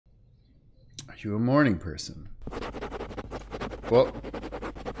you a morning person? Well,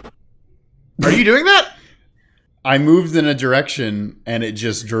 are you doing that? I moved in a direction and it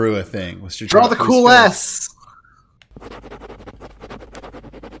just drew a thing. Let's draw the cool S.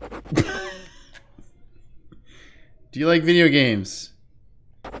 Do you like video games?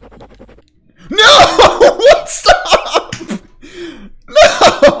 No! Stop!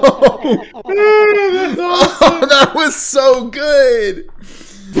 No! That's awesome. Oh, that was so good!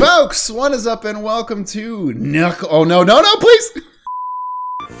 Folks, what is up and welcome to Knuckle... Oh, no, please!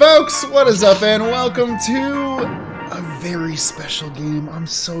 Folks, what is up and welcome to a very special game. I'm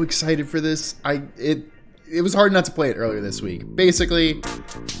so excited for this. It was hard not to play it earlier this week. Basically,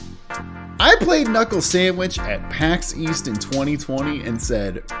 I played Knuckle Sandwich at PAX East in 2020 and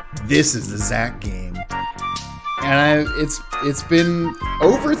said, this is the Zach game. And it's been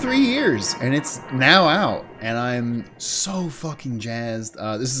over 3 years and it's now out and I'm so fucking jazzed.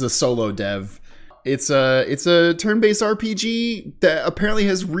 This is a solo dev. It's a turn-based RPG that apparently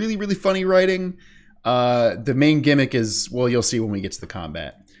has really, really funny writing. The main gimmick is, well, you'll see when we get to the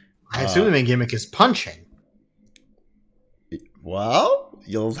combat. I assume the main gimmick is punching. Well,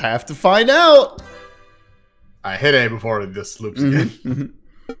 you'll have to find out. I hit A before this loops again.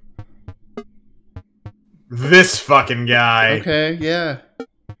 This fucking guy. Okay, yeah.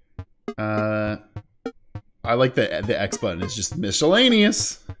 I like the X button. It's just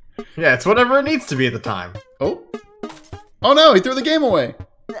miscellaneous. Yeah, it's whatever it needs to be at the time. Oh. Oh no, he threw the game away.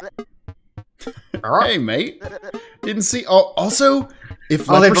 Hey, mate. Didn't see... Oh, also, if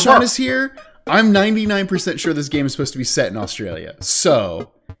Leprechaun is here, I'm 99% sure this game is supposed to be set in Australia.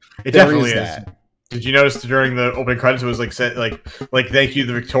 So, it definitely is. Did you notice during the opening credits it was like set like thank you to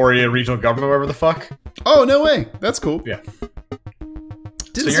the Victoria Regional Government, whatever the fuck? Oh, no way. That's cool. Yeah.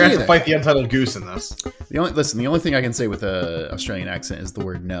 So you're gonna have to fight the Untitled Goose in this. The only thing I can say with an Australian accent is the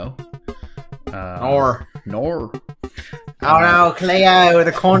word no. Nor. Oh no, Cleo,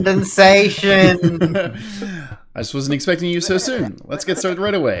 the condensation. I just wasn't expecting you so soon. Let's get started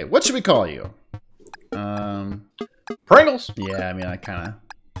right away. What should we call you? Pringles. Yeah, I mean, I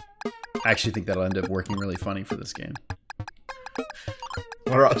actually think that'll end up working really funny for this game.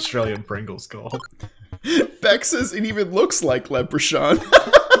 What are Australian Pringles called? Beck says it even looks like Leprechaun.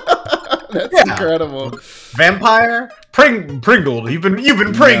 That's incredible. Vampire? Pringled. You've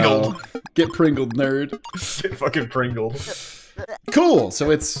been pringled. No. Get pringled, nerd. Get fucking pringled. Cool. So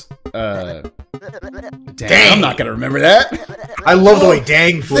it's Dang. I'm not gonna remember that. I love the way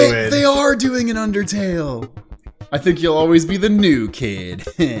Dang flew in. They are doing an Undertale. I think you'll always be the new kid.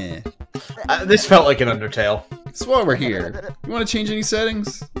 This felt like an Undertale. So while we're here, you want to change any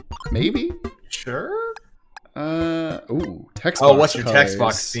settings? Maybe. Sure. Ooh, text box. Oh, what's your colors. text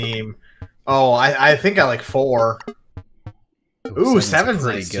box theme? Oh, I think I like 4. Ooh, 7's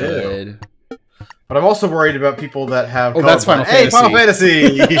pretty nice good. Too. But I'm also worried about people that have. Oh, that's Final Fantasy. Hey, Final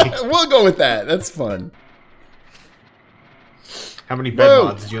Fantasy. We'll go with that. That's fun. How many bed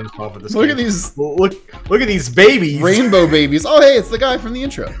mods did you install for this? Look game? At these. Look at these babies. Rainbow babies. Oh, hey, it's the guy from the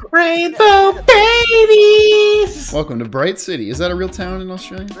intro. Rainbow babies. Welcome to Bright City. Is that a real town in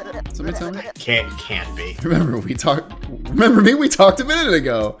Australia? Somebody tell me. Can't be. Remember me? We talked a minute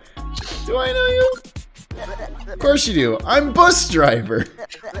ago. Do I know you? Of course you do. I'm bus driver.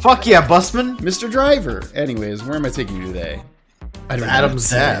 Fuck yeah, busman. Mr. Driver. Anyways, where am I taking you today? I don't know. Adam's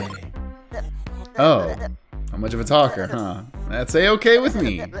dad. Oh. How much of a talker, huh? That's A-okay with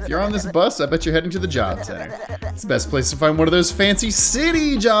me. If you're on this bus, I bet you're heading to the job center. It's the best place to find one of those fancy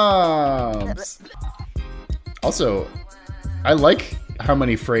city jobs. Also, I like how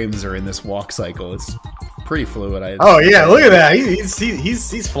many frames are in this walk cycle. It's pretty fluid. Oh yeah, look at that.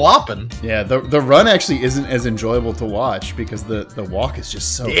 He's flopping. Yeah, the run actually isn't as enjoyable to watch because the walk is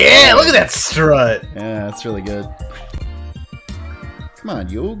just so Yeah, look at that strut. Yeah, that's really good. Come on,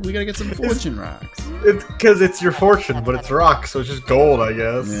 Yul, we gotta get some fortune rocks. It's because it's your fortune, but it's rock, so it's just gold, I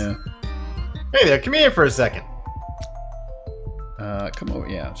guess. Yeah. Hey there, come here for a second. Come over.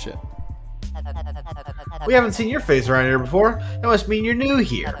 Yeah, shit. We haven't seen your face around here before. That must mean you're new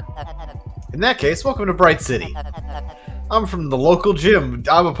here. In that case, welcome to Bright City. I'm from the local gym.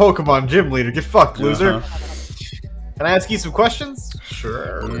 I'm a Pokemon gym leader. Get fucked, loser. Can I ask you some questions?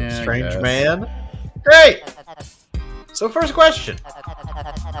 Sure, yeah, strange man. Great! So first question.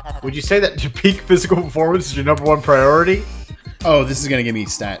 Would you say that your peak physical performance is your #1 priority? Oh, this is gonna give me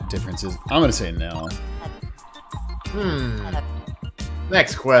stat differences. I'm gonna say no.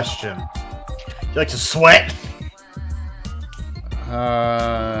 Next question. Do you like to sweat?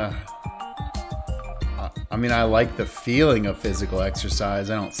 I mean, I like the feeling of physical exercise.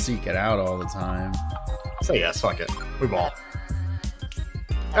 I don't seek it out all the time. So yes, fuck it. We ball.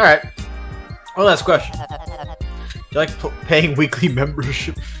 Alright. One last question. Do you like paying weekly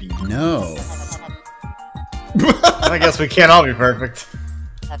membership fees? No. I guess we can't all be perfect.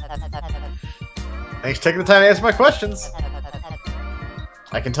 Thanks for taking the time to answer my questions.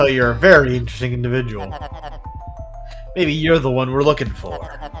 I can tell you're a very interesting individual. Maybe you're the one we're looking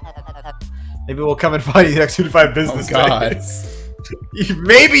for. Maybe we'll come and find you next 2 to 5 business days.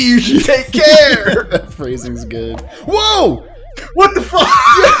 Maybe you should take care! That phrasing's good. Whoa! What the fuck?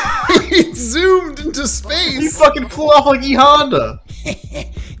 He zoomed into space! He fucking flew off like E-Honda!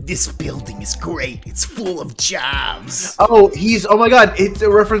 This building is great. It's full of jobs. Oh, oh my god, it's a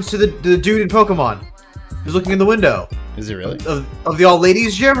reference to the dude in Pokemon. He's looking in the window. Is it really? Of the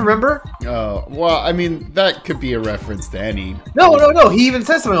all-ladies gym, remember? Oh, well, I mean, that could be a reference to any... No, he even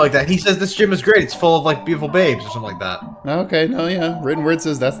says something like that. He says this gym is great, it's full of, like, beautiful babes, or something like that. Okay, no, yeah. Written word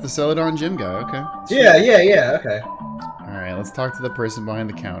says that's the Celadon gym guy, okay. Yeah, okay. Alright, let's talk to the person behind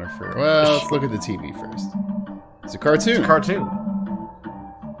the counter first. Well, let's look at the TV first. It's a cartoon. It's a cartoon.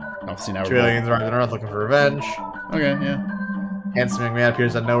 Oh, see, now 2 aliens arrive on Earth looking for revenge. Okay, yeah. Handsome young man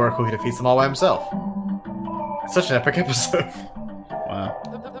appears out of nowhere, Cookie defeats them all by himself. Such an epic episode. Wow.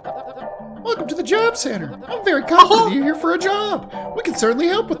 Welcome to the job center. I'm very confident you're here for a job. We can certainly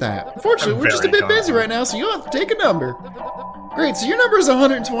help with that. Unfortunately, we're just a bit busy right now, so you'll have to take a number. Great, so your number is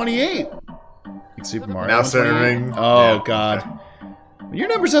 128. Like Super Mario. Now serving. Oh, yeah. God. Your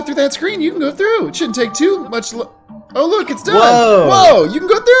number's up through that screen. You can go through. It shouldn't take too much. Oh, look, it's done. Whoa, you can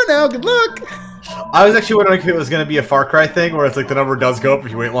go through now. Good luck. I was actually wondering if it was going to be a Far Cry thing, where it's like the number does go up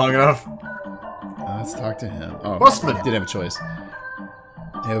if you wait long enough. Let's talk to him. Oh, Postman. Didn't have a choice.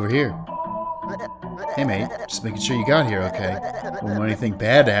 Hey, over here. Hey, mate. Just making sure you got here okay. Wouldn't want anything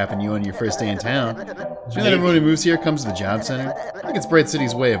bad to happen to you on your first day in town. Do you know that everyone who moves here comes to the job center? I think it's Bright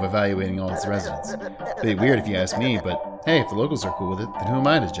City's way of evaluating all its residents. Bit weird if you ask me, but hey, if the locals are cool with it, then who am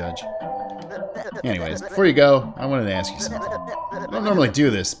I to judge? Anyways, before you go, I wanted to ask you something. I don't normally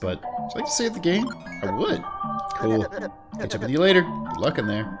do this, but would you like to save the game? I would. Cool. Catch up with you later. Good luck in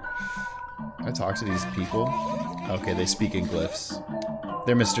there. I talk to these people. Okay, they speak in glyphs.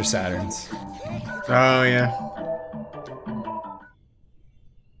 They're Mr. Saturns. Oh, yeah.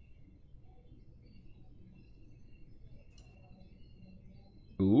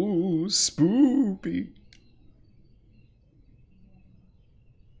 Ooh, spoopy.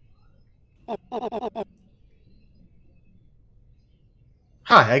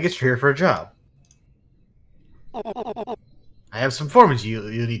 Hi, I guess you're here for a job. I have some forms you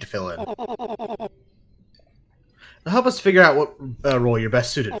need to fill in. Now help us figure out what role you're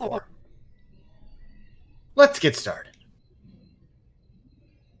best suited for. Let's get started.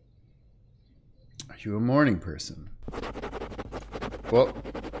 Are you a morning person? Well,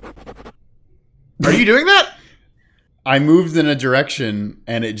 are you doing that? I moved in a direction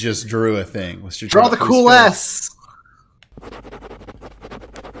and it just drew a thing. Let's just draw the cool S.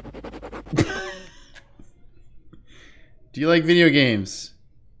 Do you like video games?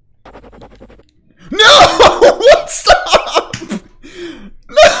 No! What? Stop!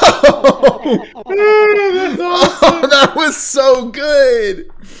 No! That's awesome. Oh, that was so good.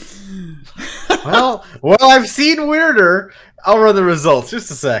 Well, I've seen weirder. I'll run the results.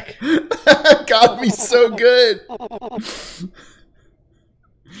 Just a sec. That got me so good. I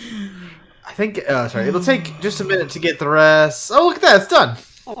think. Sorry, it'll take just a minute to get the rest. Oh, look at that! It's done.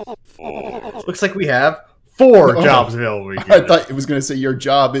 Looks like we have 4 jobs available. I thought it was going to say your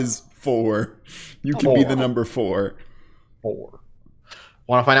job is 4. You can be the number 4. 4.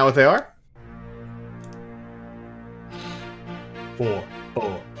 Want to find out what they are? 4,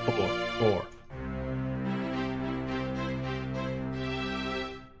 4, 4, 4.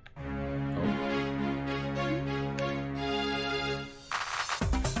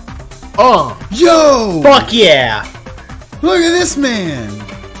 Oh, yo! Fuck yeah! Look at this man!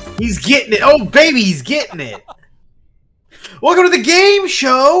 He's getting it. Oh, baby, he's getting it. Welcome to the game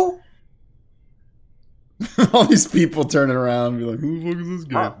show. All these people turning around and be like, who the fuck is this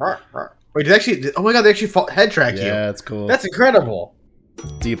guy? Wait, did actually? Oh my god, they actually head track you. Yeah, that's cool. That's incredible.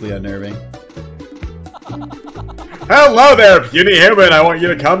 Deeply unnerving. Hello there, puny human. I want you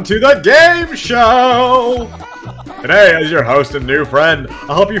to come to the game show. Today, as your host and new friend,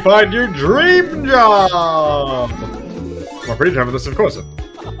 I'll help you find your dream job. Well, predetermined this, of course.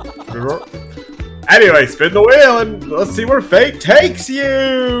 Anyway, spin the wheel and let's see where fate takes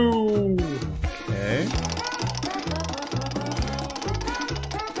you. Okay.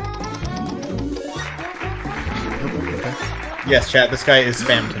 Yes, chat, this guy is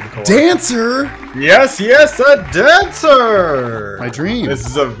Spamton Core. Dancer? Yes, a dancer! My dream. This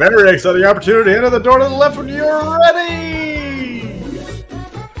is a very exciting opportunity. Enter the door to the left when you're ready!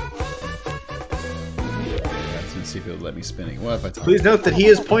 see if it'll let me spin it. What if I talk? Please note that he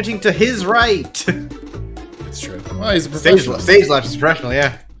is pointing to his right. It's true. Well, he's a professional. Stage left is professional,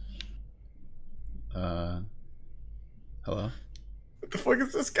 yeah. Hello? What the fuck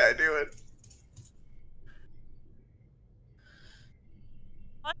is this guy doing?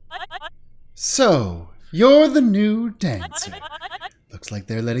 So, you're the new dancer. Looks like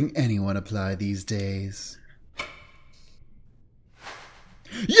they're letting anyone apply these days.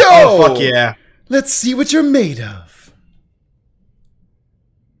 Yo! Oh, fuck yeah. Let's see what you're made of.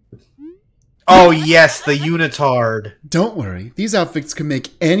 Oh, yes, the unitard. Don't worry, these outfits can make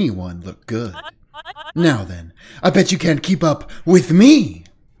anyone look good. Now then, I bet you can't keep up with me.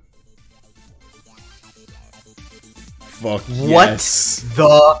 Fuck yes.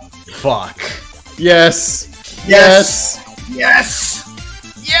 What the fuck? Yes. Yes. Yes.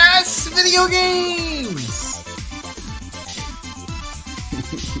 Yes. Video games.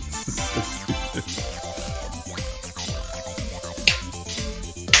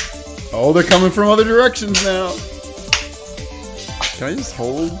 Oh, they're coming from other directions now. Can I just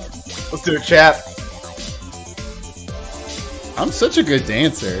hold? Let's do it, chat. I'm such a good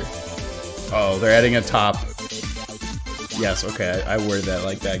dancer. Oh, they're adding a top. Yes, okay, I word that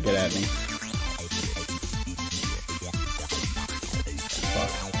like that. Get at me.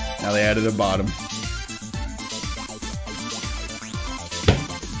 Fuck. Now they added a bottom.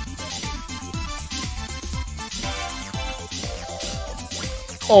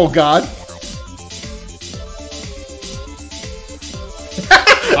 Oh god.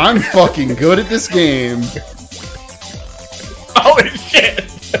 I'm fucking good at this game. Holy shit!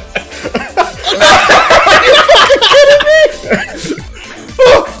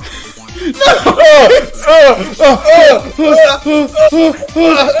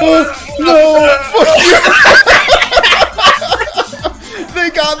 No! Fuck you! They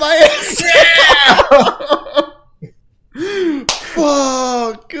got my ass! Yeah!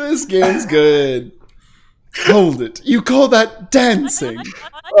 Fuck! This game's good. Hold it. You call that dancing?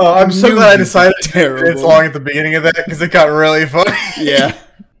 Oh, I'm so glad I decided terrible. It's long at the beginning of that because it got really funny. Yeah.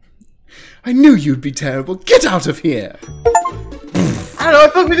 I knew you'd be terrible. Get out of here! I don't know, I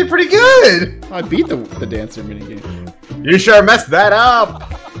feel like we did pretty good. I beat the dancer minigame. You sure messed that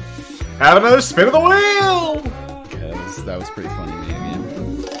up. Have another spin of the wheel. Because that was pretty funny minigame.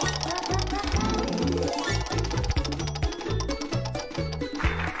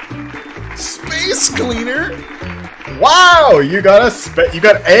 Space cleaner? Wow, you got a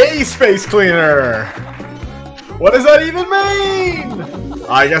space cleaner. What does that even mean?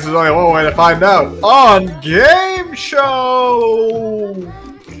 I guess there's only one way to find out. On Game Show!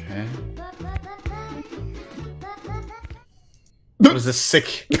 Okay. What is this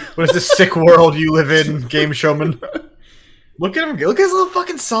sick world you live in, Game Showman? Look at him, look at his little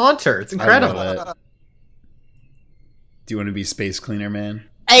fucking saunter. It's incredible. I love it. Do you want to be space cleaner, man?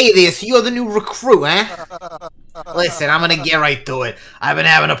 Hey there, so you're the new recruit, huh? Listen, I'm gonna get right to it. I've been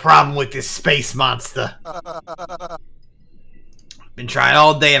having a problem with this space monster. Been trying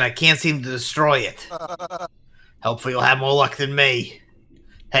all day and I can't seem to destroy it. Hopefully you'll have more luck than me.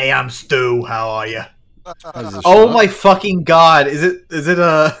 Hey, I'm Stu. How are you? Oh my fucking god. Is it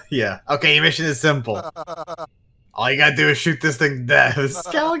yeah. Okay, your mission is simple. All you gotta do is shoot this thing to death.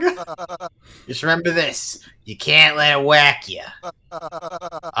 Scalaga? Just remember this. You can't let it whack you.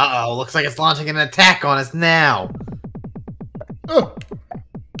 Uh-oh, looks like it's launching an attack on us now. Oh,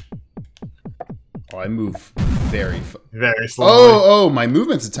 I move very slowly. Oh, my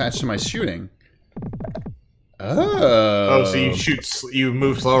movement's attached to my shooting. Oh, so you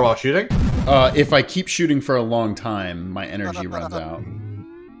move slower while shooting? If I keep shooting for a long time, my energy runs out.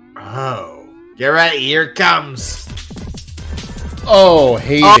 Oh. Get ready, here it comes. Oh,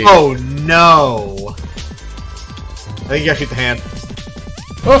 hate it. Oh, no. I think you gotta shoot the hand.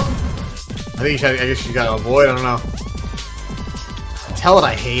 Oh. I guess you gotta avoid, I don't know. Tell it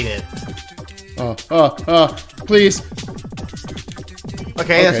I hate it. Please.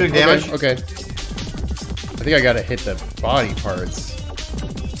 Okay, that's doing damage. Okay. I think I gotta hit the body parts.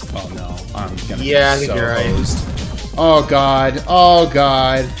 Oh no, I'm gonna be I think so you're right. hosed. Oh god, oh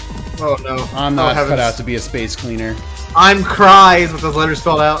god. Oh no. I'm not cut out to be a space cleaner. I'm cries with those letters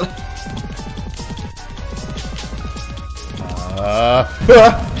spelled out.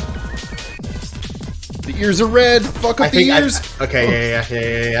 The ears are red. Fuck up the ears. Okay,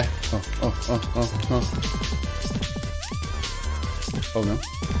 yeah. Oh no.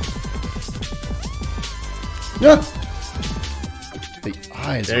 Yeah. The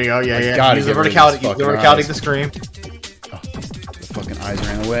eyes. There you go. Yeah. Gotta Use the get rid of verticality. these Use the fucking verticality eyes. to scream. Oh, the fucking eyes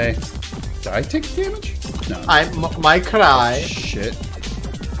ran away. Did I take damage? No. My cry. Shit.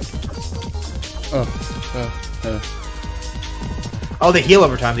 Oh, they heal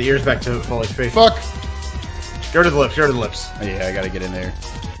over time. The ears back to full HP. Fuck! Go to the lips. Go to the lips. Oh, yeah, I gotta get in there.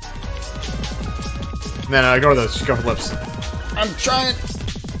 No, go to those. Just go for the lips. I'm trying.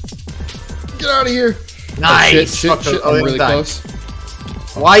 Get out of here. Nice. Oh, shit. I'm really close.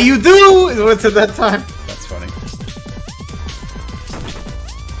 Why you do? Is what it said that time. That's funny.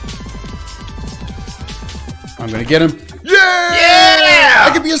 I'm gonna get him. Yeah! Yeah!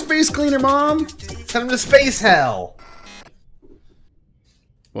 I could be a space cleaner, Mom. Send him to space hell.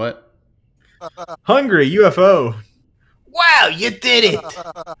 What? Hungry UFO. Wow, you did it!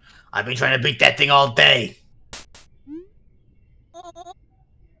 I've been trying to beat that thing all day.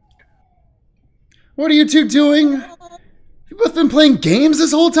 What are you two doing? You've both been playing games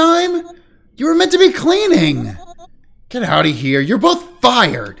this whole time? You were meant to be cleaning. Get out of here. You're both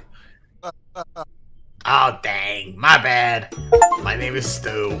fired. Oh, dang. My bad. My name is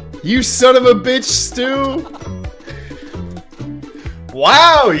Stu. You son of a bitch, Stu.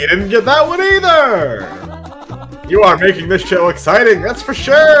 Wow, you didn't get that one either. You are making this show exciting, that's for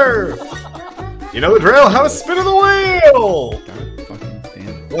sure. You know the drill. Have a spin of the wheel. God fucking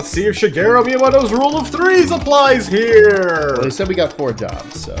damn. Let's see if Shigeru Miyamoto's rule of threes applies here. Well, they said we got 4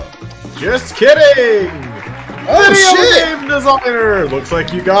 jobs, so. Just kidding. Oh, shit. Video game designer. Looks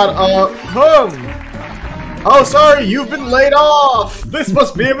like you got a Oh, sorry, you've been laid off! This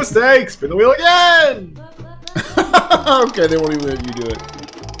must be a mistake! Spin the wheel again! Okay, they won't even let you do it.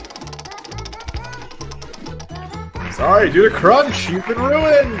 Sorry, due to crunch, you've been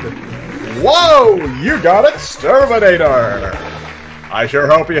ruined! Whoa! You got Exterminator! I sure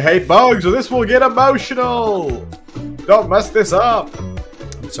hope you hate bugs or this will get emotional! Don't mess this up!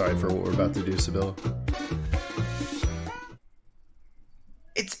 I'm sorry for what we're about to do, Sibylla.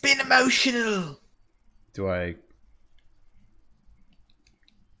 It's been emotional. Do I...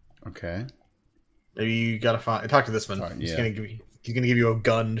 Okay. Maybe you gotta find. Talk to this one. Fine, He's yeah. gonna give you a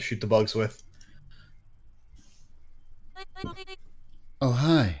gun to shoot the bugs with. Oh,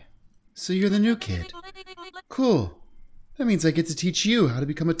 hi. So you're the new kid. Cool. That means I get to teach you how to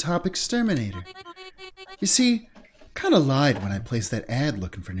become a top exterminator. You see, kinda lied when I placed that ad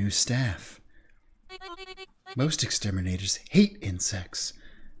looking for new staff. Most exterminators hate insects,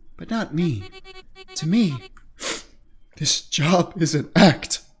 but not me. To me, this job is an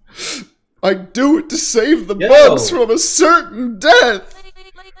act. I do it to save the bugs from a certain death.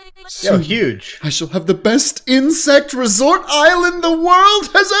 Yo, huge. I shall have the best insect resort island the world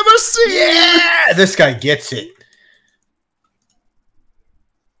has ever seen. Yeah, this guy gets it.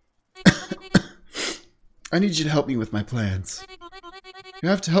 I need you to help me with my plans. You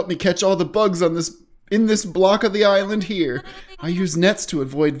have to help me catch all the bugs on in this block of the island here. I use nets to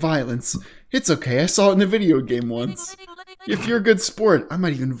avoid violence. It's okay, I saw it in a video game once. If you're a good sport, I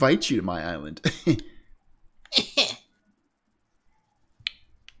might even invite you to my island.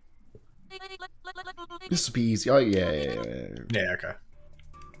 This will be easy. Oh, yeah. Yeah, okay.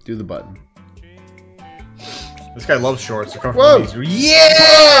 Do the button. This guy loves shorts. So Whoa!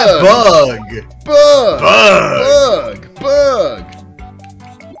 Yeah! Bug! Bug!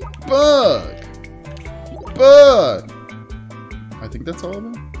 I think that's all of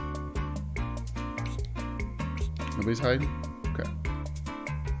them. Nobody's hiding? Okay.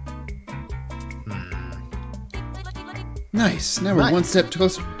 Nice. Now we're one step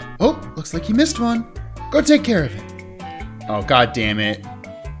closer. Oh, looks like you missed one. Go take care of it. Oh, god damn it.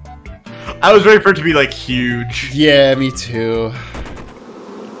 I was ready for it to be, like, huge. Yeah, me too.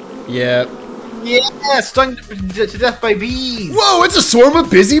 Yep. Yeah, stung to death by bees. Whoa, it's a swarm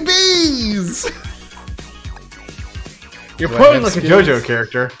of busy bees! You're Do I playing have like a skills? JoJo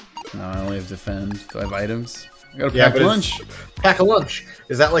character. No, I only have defend. Do I have items? I gotta Yeah, pack but lunch. Pack a lunch.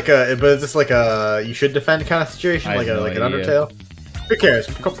 Is that like a? But is this like a you should defend kind of situation, I like have no an idea. Undertale? Who cares?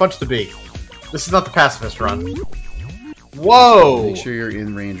 Punch the bee. This is not the pacifist run. Whoa! Make sure you're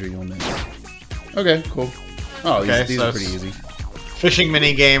in range or you'll miss. Okay, cool. Oh, Okay, these so are pretty easy. Fishing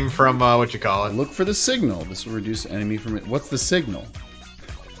mini game from what you call it? Look for the signal. This will reduce enemy from it. What's the signal?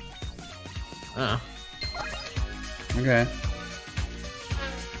 Okay.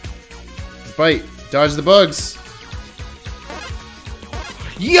 Bite. Dodge the bugs.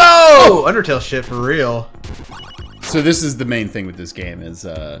 Yo! Undertale shit for real. So this is the main thing with this game is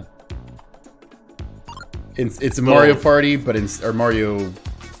it's a Mario Party, but or Mario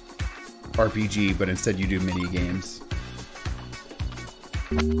RPG, but instead you do mini games.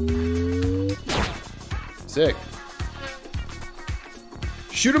 Sick.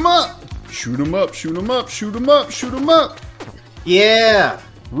 Shoot 'em up! Shoot 'em up! Shoot 'em up! Shoot 'em up! Shoot 'em up! Yeah.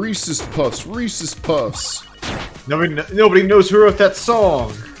 Reese's Puffs! Reese's Puffs! Nobody knows who wrote that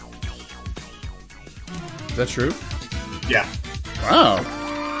song. Is that true? Yeah. Wow.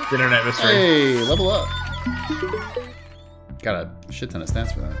 Internet mystery. Hey, level up. Got a shit ton of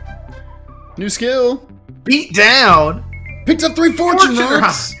stats for that. New skill. Beat down. Picked up 3 fortune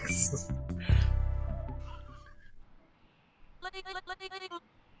rocks.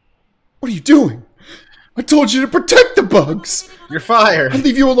 What are you doing? I told you to protect the bugs. You're fired. I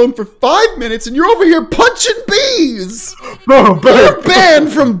leave you alone for 5 minutes and you're over here punching bees. Oh, You're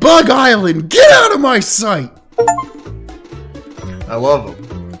banned from Bug Island. Get out of my sight. I love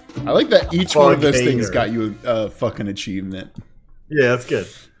them. I like that each one of those Bug things hater. got you a fucking achievement. Yeah, that's good.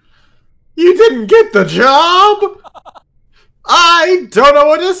 You didn't get the job? I don't know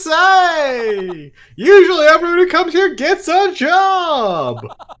what to say. Usually everyone who comes here gets a job.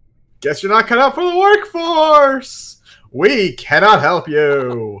 Guess you're not cut out for the workforce. We cannot help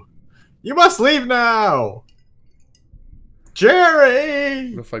you. You must leave now.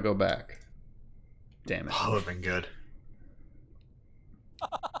 Jerry! What if I go back? Damn it. Oh, that would have been good.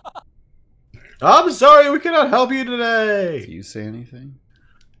 I'm sorry, we cannot help you Do today. you say anything?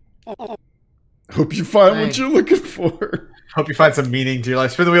 Hope you find what Thanks. you're looking for. Hope you find some meaning to your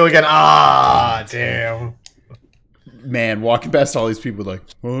life. Spin the wheel again. Ah, damn. Man, walking past all these people like,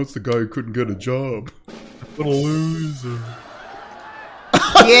 well, that's the guy who couldn't get a job. Little loser.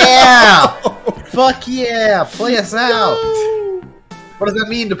 Yeah! Fuck yeah! Play us out! What does that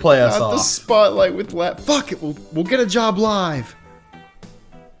mean to play us Not the off? spotlight with fuck it, we'll get a job live.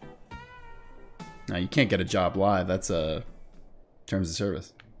 No, you can't get a job live. That's terms of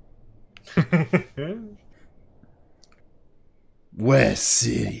service. West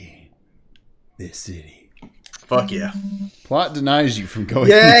City. This city. Fuck yeah. Plot denies you from going.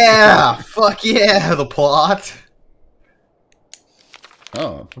 Yeah! Fuck yeah! The plot.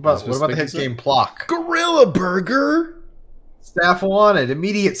 Oh. What about the hit game Plock? Gorilla Burger? Staff wanted.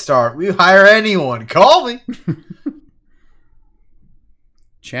 Immediate start. We hire anyone. Call me.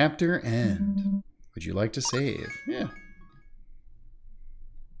 Chapter end. Would you like to save? Yeah.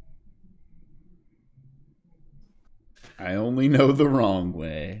 I only know the wrong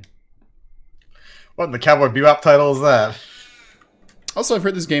way. What in the Cowboy Bebop title is that? Also, I've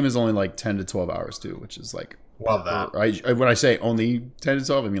heard this game is only like 10 to 12 hours too, which is like... Love that. When I say only 10 to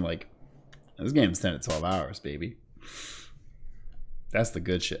 12, I mean like... This game's 10 to 12 hours, baby. That's the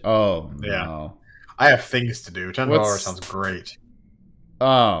good shit. Oh, no. Yeah. I have things to do. $10 sounds great.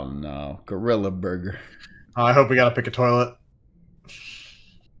 Oh, no. Gorilla Burger. I hope we gotta pick a toilet.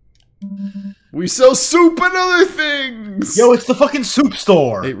 We sell soup and other things! Yo, it's the fucking soup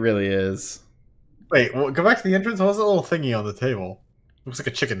store! It really is. Wait, well, go back to the entrance. What was that little thingy on the table? Looks like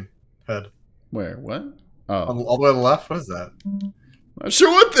a chicken head. Where? What? All Oh. the way to the left? What is that? Not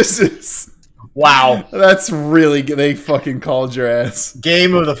sure what this is. Wow. That's really good. They fucking called your ass.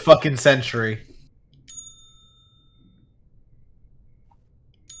 Game of the fucking century.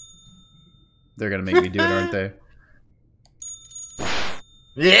 They're gonna make me do it, aren't they?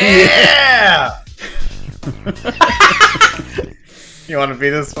 Yeah! You want to be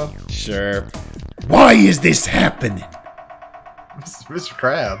this one? Sure. Why is this happening? Mr.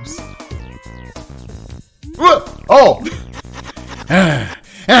 Krabs. Oh!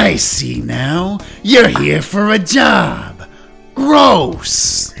 I see now. You're here for a job.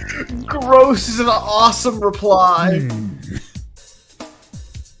 Gross. Gross is an awesome reply.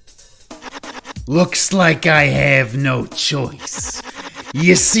 Looks like I have no choice.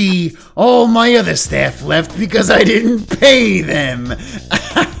 You see, all my other staff left because I didn't pay them.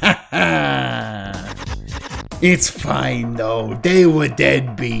 It's fine, though. They were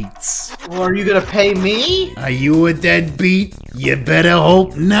deadbeats. Well, are you gonna pay me? Are you a deadbeat? You better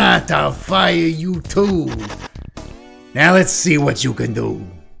hope not. I'll fire you, too. Now let's see what you can do.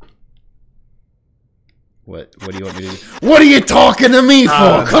 What do you want me to do? What are you talking to me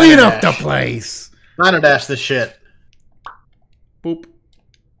for? Clean up the place. Niner dash this shit. Boop.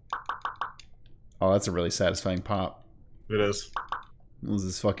 Oh, that's a really satisfying pop. It is. Those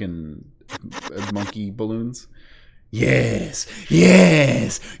is fucking monkey balloons. Yes,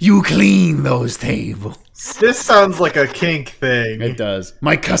 yes, you clean those tables. This sounds like a kink thing. It does.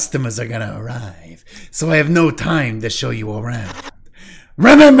 My customers are gonna arrive, so I have no time to show you around.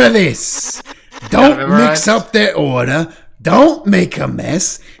 Remember this. Don't mix up their order, don't make a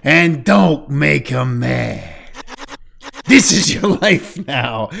mess, and don't make them mad. This is your life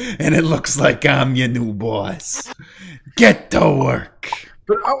now, and it looks like I'm your new boss. Get to work.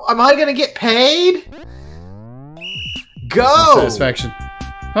 But am I gonna get paid? Go! Satisfaction.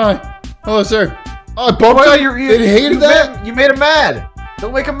 Hi. Hello, sir. Oh, I bumped Oh my God, him. They hated that? You made him mad.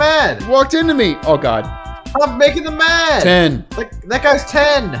 Don't make him mad. Walked into me. Oh, God. Stop making them mad. 10. Like, that guy's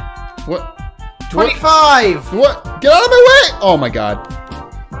 10. What? 25! What? Get out of my way! Oh my god.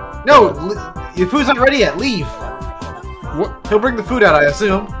 No, your food's not ready yet. Leave. What? He'll bring the food out, I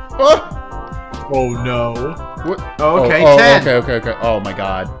assume. What? Oh no. What? Oh, okay, oh, 10. Okay. Oh my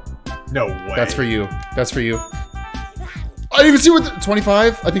god. No way. That's for you. That's for you. I didn't even see what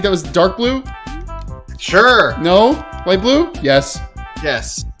 25? I think that was dark blue. Sure. No? Light blue? Yes.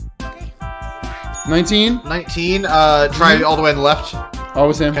 Yes. 19? 19. Try all the way on the left. Oh, it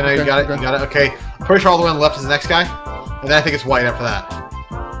was him. Okay, no, you got it. You got it. Okay. I'm pretty sure all the way on the left is the next guy. And then I think it's white after that.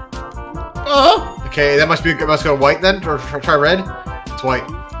 Okay, that must go white then, or try red. It's white.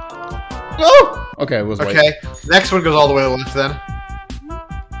 Oh! Okay, it was white. Okay, next one goes all the way to the left then.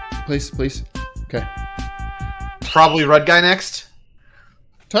 Please. Okay. Probably red guy next.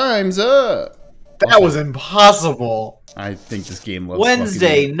 Time's up. That was impossible. I think this game loves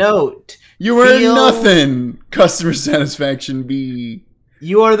Wednesday fucking me. note. You were Feel- nothing. Customer satisfaction B.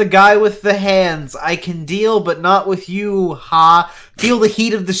 You are the guy with the hands. I can deal, but not with you, ha. Feel the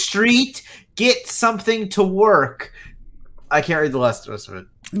heat of the street. Get something to work. I can't read the rest of it.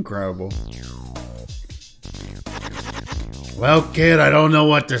 Incredible. Well, kid, I don't know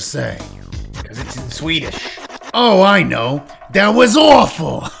what to say. Because it's in Swedish. Oh, I know. That was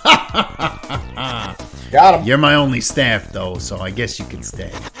awful. Got him. You're my only staff, though, so I guess you can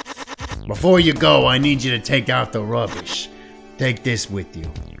stay. Before you go, I need you to take out the rubbish. Take this with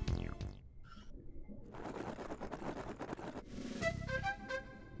you.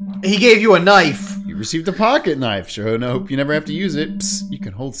 He gave you a knife. You received a pocket knife. Sure hope you never have to use it. Psst, you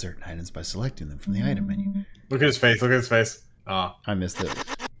can hold certain items by selecting them from the item menu. Look at his face. Look at his face. Ah, I missed it.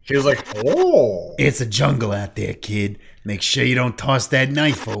 he was like, oh. It's a jungle out there, kid. Make sure you don't toss that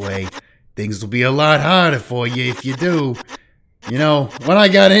knife away. Things will be a lot harder for you if you do. You know, when I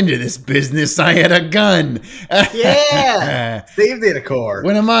got into this business, I had a gun. Yeah. Save the decor.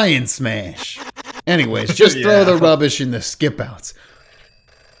 When am I in Smash? Anyways, just throw the rubbish in the skip outs.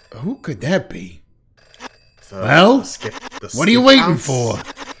 Who could that be? Well, what are you waiting for?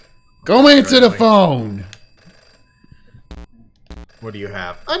 Go answer the phone. What do you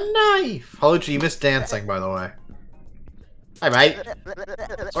have? A knife. Halucha, you missed dancing, by the way. Hi, mate.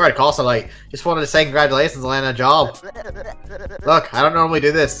 Sorry to call so late. Just wanted to say congratulations on landing a job. Look, I don't normally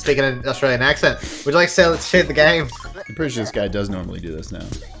do this, speaking an Australian accent. Would you like to say let's share the game? I'm pretty sure this guy does normally do this now.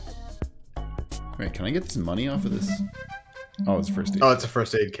 Wait, can I get some money off of this? Oh, it's first aid. Oh, it's a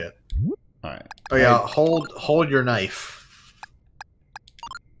first aid kit. Alright. Oh yeah, hold your knife.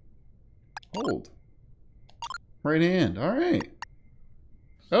 Hold. Right hand. Alright.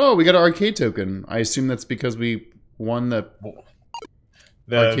 Oh, we got an arcade token. I assume that's because we won the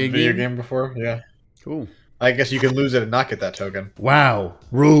arcade video game? game before? Yeah. Cool. I guess you can lose it and not get that token. Wow.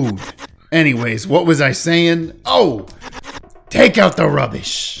 Rude. Anyways, what was I saying? Oh! Take out the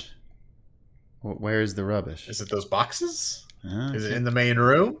rubbish! Where is the rubbish? Is it those boxes? Ah, Is it in the main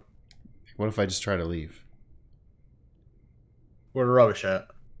room? what if I just try to leave? Where the rubbish at?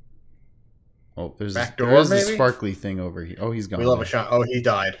 Oh, there's Back door, there is a maybe? sparkly thing over here. Oh, he's gone. We love a shot. Oh, he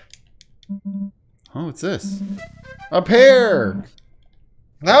died. Oh, what's this? A pear!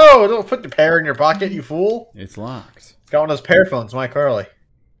 No, don't put the pear in your pocket, you fool. It's locked. It's got one of those pear phones, Mike Carly.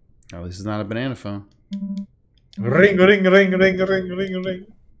 Oh, this is not a banana phone. Ring, ring, ring, ring, ring, ring, ring.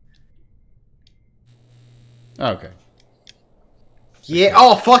 Okay. Yeah.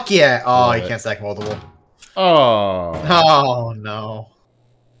 Oh, fuck yeah. Oh, Love you it. can't stack multiple. Oh. Oh, no.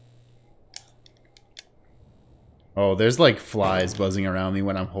 Oh, there's like flies buzzing around me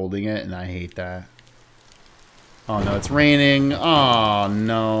when I'm holding it, and I hate that. Oh no, it's raining. Oh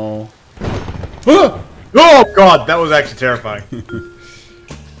no. Ah! Oh, God. That was actually terrifying.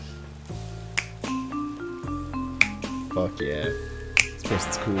 Fuck yeah. This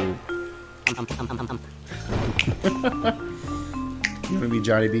person's cool. You wanna be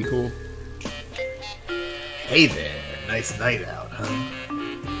Johnny B. Cool? Hey there. Nice night out, huh?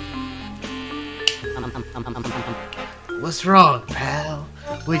 What's wrong, pal?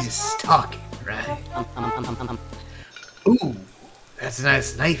 We're just talking, right? Ooh, that's a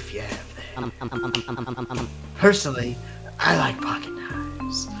nice knife you have there. Personally, I like pocket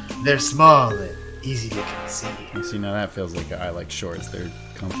knives. They're small and easy to conceal. You see, now that feels like I like shorts. They're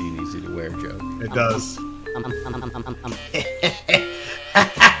comfy and easy to wear joke. It does.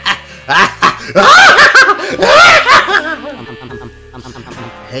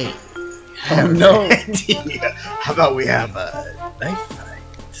 Hey. Oh no! How about we have a knife fight?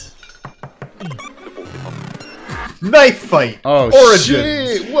 Knife fight! Oh Origins.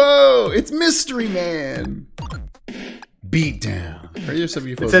 shit! Whoa! It's Mystery Man! Beat down. Hurt yourself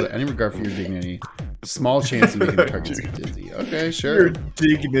before any regard for your dignity. Small chance of making the targets dizzy. Okay, Your sure.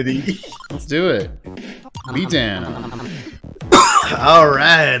 dignity. Let's do it. Beat down. All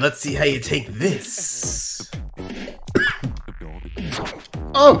right, let's see how you take this.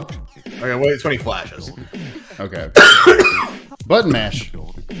 Oh! Okay, wait, it's when he flashes. Okay. Button mash.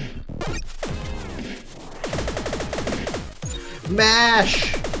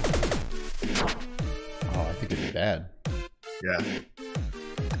 Mash! Oh, I think it'd be bad. Yeah.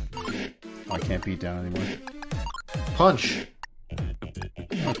 Oh, I can't beat down anymore. Punch.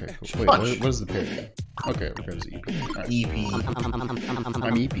 Okay, cool. Wait, Punch. what is the parry? Okay, we're going to EP. All right. EP.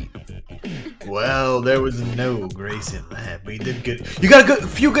 I'm EP. Well, there was no grace in that, but you did good. You got a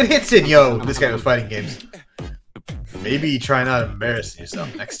few good hits in, yo! This guy was fighting games. Maybe try not embarrassing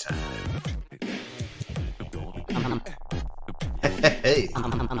yourself next time. Hey.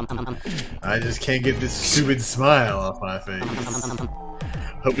 I just can't get this stupid smile off my face.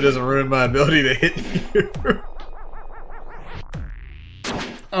 Hope it doesn't ruin my ability to hit you.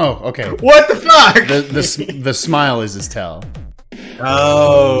 Oh, okay. What the fuck? The smile is his tell.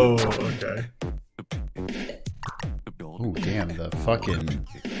 Oh, okay. Oh, damn, the fucking...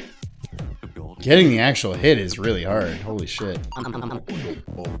 Getting the actual hit is really hard. Holy shit.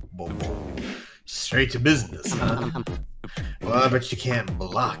 Straight to business, huh? Well, I bet you can't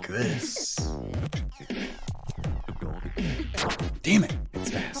block this. Damn it. It's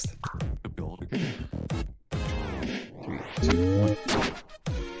fast. 3, 2, 1.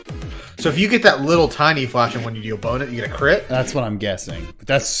 So if you get that little tiny flashing when you deal opponent, you get a crit? That's what I'm guessing. But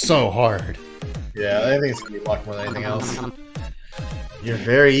that's so hard. Yeah, I think it's gonna be blocked more than anything else. You're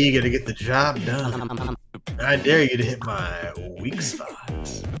very eager to get the job done. I dare you to hit my weak spot.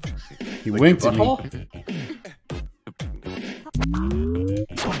 He winked at me. Butthole?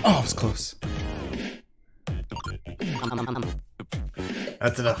 Oh, it was close.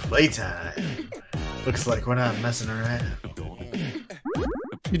 That's enough playtime. Looks like we're not messing around.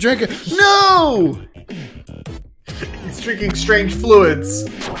 You drank it. No! He's drinking strange fluids.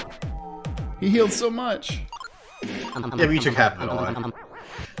 He healed so much. Yeah, but you took half of it all.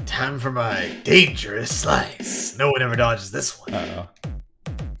 Time for my dangerous slice. No one ever dodges this one. Uh-oh.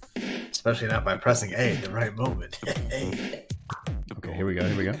 Especially not by pressing A at the right moment. Okay, here we go,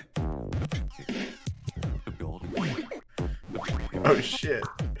 here we go. Oh shit.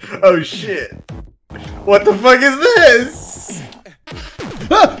 Oh shit. What the fuck is this?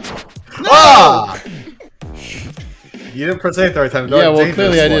 No! Ah! You didn't press A at the right time. Yeah, well,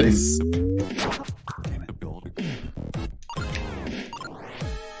 clearly I didn't. Damn it.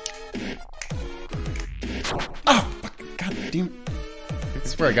 Oh, fucking god damn. I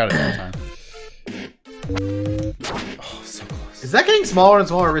swear I got it that time. Oh, so close. Is that getting smaller and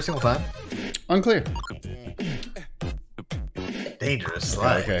smaller every single time? Unclear. Dangerous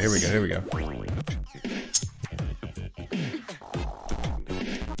slice. Okay, here we go, here we go.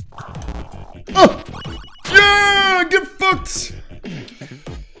 Oh! Yeah! Get fucked!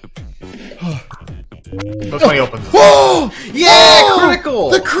 That's when he opens it. Oh! Yeah! Oh! Critical!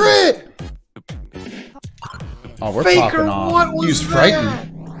 The crit! Oh, we're Faker, popping off. what was Use that?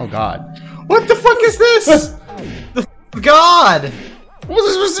 frighten. Oh god. What the fuck is this? The god! What was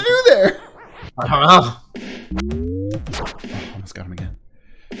I supposed to do there? I don't know. Oh, almost got him again.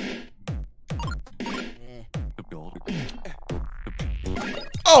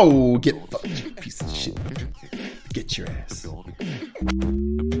 Oh, get fucked, you piece of shit. Get your ass. Oh,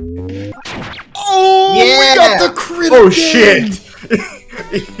 we got the crit Oh again. shit!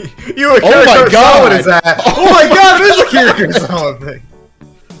 You a Oh my character God. what is that? Oh my god, it is a character solid thing.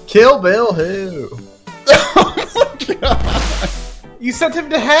 Kill Bill who? Oh my god. You sent him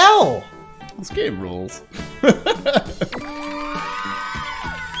to hell! This game rules.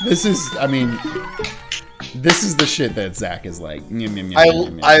 This is, I mean, this is the shit that Zach is like. I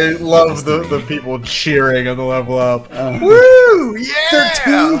love the people cheering on the level up. Woo! Yeah!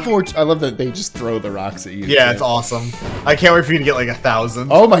 13 for. I love that they just throw the rocks at you. Yeah, it's awesome. I can't wait for you to get like 1,000.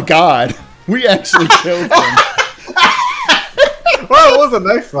 Oh my god. We actually killed him. Well, it was a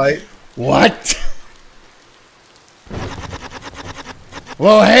nice fight. What?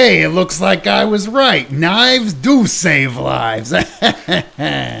 Well, hey, it looks like I was right. Knives do save lives. You're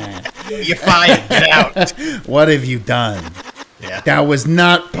fired. Get out. What have you done? Yeah. That was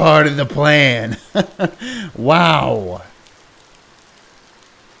not part of the plan. Wow.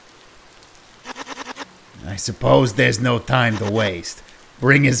 I suppose there's no time to waste.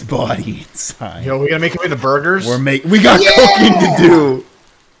 Bring his body inside. Yo, we gonna make him into burgers? We got cooking to do.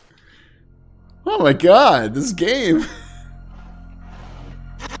 Oh my god, this game.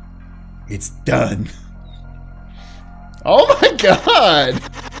 It's done. Oh my god.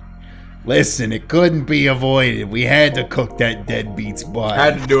 Listen, it couldn't be avoided. We had to cook that deadbeat's body.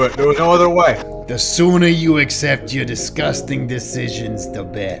 Had to do it. There was no other way. The sooner you accept your disgusting decisions, the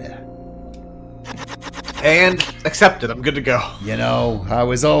better. And accepted. I'm good to go. You know, I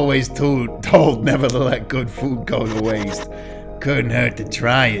was always told never to let good food go to waste. Couldn't hurt to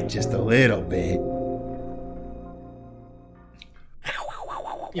try it just a little bit.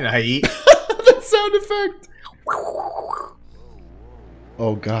 You know how you eat. That sound effect.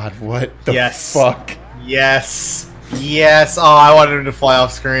 Oh God, what the fuck? Yes. Yes. Oh, I wanted him to fly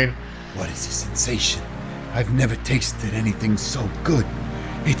off screen. What is this sensation? I've never tasted anything so good.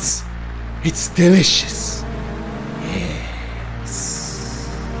 It's delicious. Yes.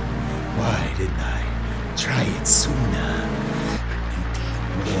 Why didn't I try it sooner? I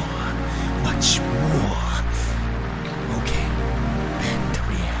need more. Much more. Okay. Back to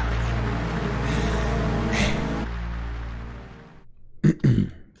reality.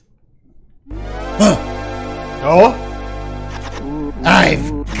 Huh. Oh? I've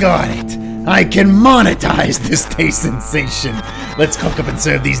got it! I can monetize this taste sensation! Let's cook up and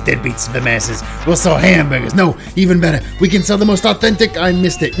serve these deadbeats to the masses. We'll sell hamburgers. No, even better. We can sell the most authentic, I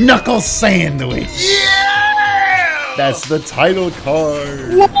missed it, Knuckle Sandwich! Yeah! That's the title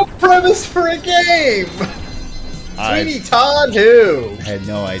card! What a premise for a game! Sweeney Todd who? I had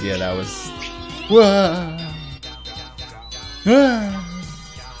no idea that was... Whoa.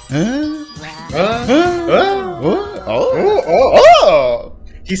 Oh!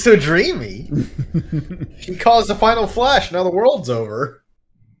 He's so dreamy. He caused the final flash. Now the world's over.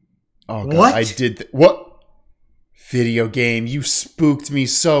 Oh God! What? I did. What? Video game! You spooked me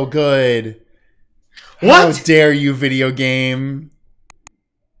so good. What? How dare you, video game?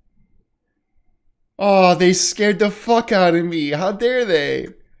 Oh, they scared the fuck out of me. How dare they?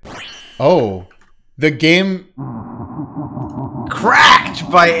 Oh, the game. Cracked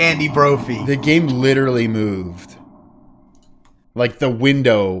by Andy Brophy. The game literally moved. Like the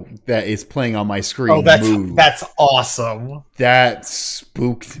window that is playing on my screen. Oh, moved. that's awesome. That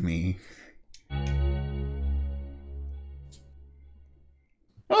spooked me.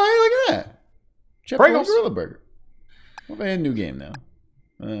 Oh, hey, look at that. Pringles. Gorilla Burger. What if I had a new game now?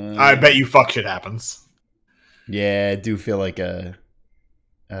 I bet you fuck shit happens. Yeah, I do feel like a...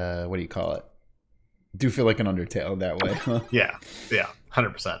 what do you call it? Do feel like an Undertale that way. Huh? Yeah,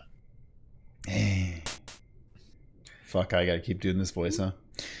 100%. Fuck, I gotta keep doing this voice, huh?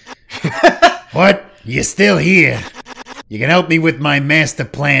 What? You're still here? You can help me with my master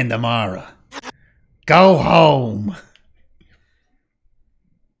plan tomorrow. Go home.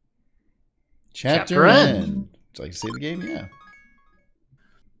 Chapter end. Would you like to save the game? Yeah.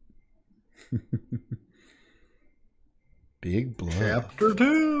 Big blood. Chapter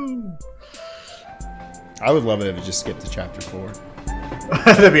 2. I would love it if it just skipped to chapter 4.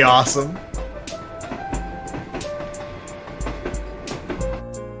 That'd be awesome.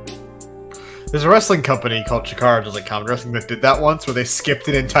 There's a wrestling company called Chikara, just like Comedy Wrestling, that did that once, where they skipped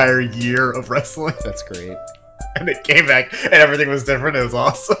an entire year of wrestling. That's great. And it came back, and everything was different. It was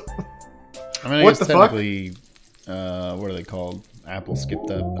awesome. I mean, I What guess the fuck? technically, what are they called? Apple skipped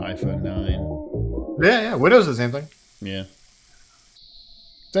the iPhone 9. Yeah, Windows is the same thing. Yeah.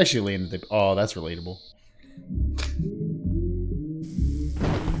 It's actually in the... Oh, that's relatable.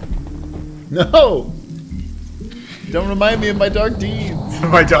 No! Don't remind me of my dark deeds.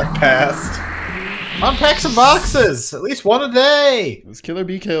 My dark past. Unpack some boxes! At least one a day! This killer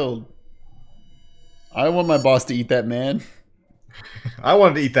be killed. I want my boss to eat that man. I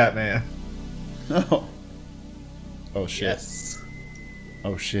wanted to eat that man. No. Oh, shit. Yes.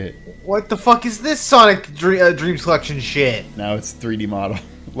 Oh, shit. What the fuck is this Sonic Dreams Collection shit? Now it's 3D model.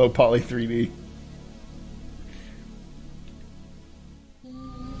 Low poly 3D.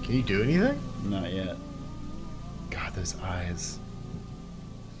 Can you do anything? Not yet. God, those eyes.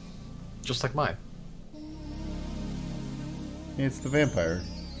 Just like mine. It's the vampire.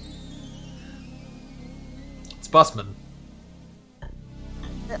 It's Busman.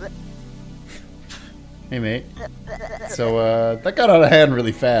 Hey, mate. So, that got out of hand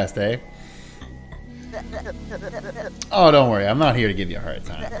really fast, eh? Oh, don't worry. I'm not here to give you a hard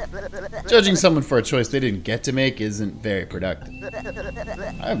time. Judging someone for a choice they didn't get to make isn't very productive.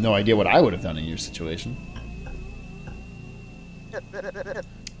 I have no idea what I would have done in your situation.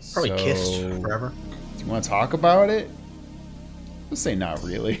 Probably kissed forever. Do you want to talk about it? Let's say not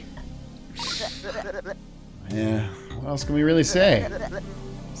really. Yeah, what else can we really say?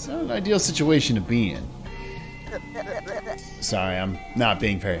 It's not an ideal situation to be in. Sorry, I'm not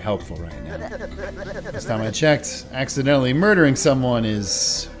being very helpful right now. Last time I checked, accidentally murdering someone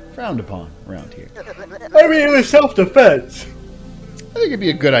is frowned upon around here. I mean, it was self-defense. I think it'd be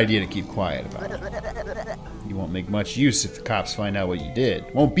a good idea to keep quiet about it. You won't make much use if the cops find out what you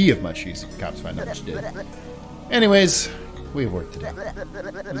did. Won't be of much use if the cops find out what you did. Anyways, we have work to do.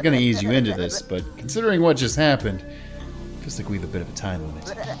 I was gonna ease you into this, but considering what just happened, feels like we have a bit of a time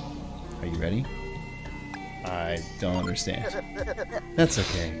limit. Are you ready? I don't understand. That's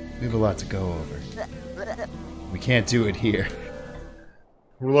okay. We have a lot to go over. We can't do it here.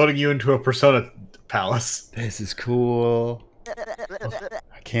 We're loading you into a Persona Palace. This is cool.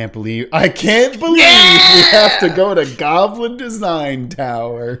 I can't believe we have to go to Goblin Design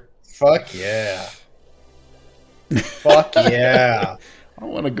Tower. Fuck yeah. Fuck yeah. I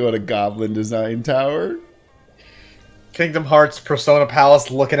want to go to Goblin Design Tower. Kingdom Hearts Persona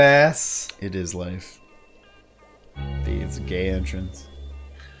Palace looking ass. It is life. It's a gay entrance.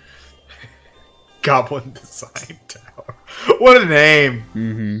 Goblin Design Tower. What a name.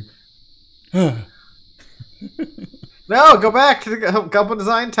 Mm-hmm. No, go back to the Goblin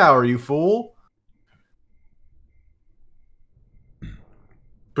Design Tower, you fool.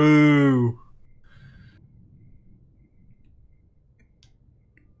 Boo.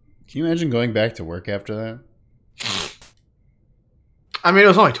 Can you imagine going back to work after that? I mean, it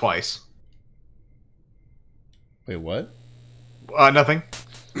was only twice. Wait, what? Nothing.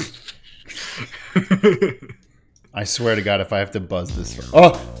 I swear to God, if I have to buzz this phone.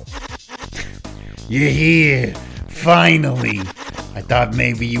 Oh! You're here! Finally! I thought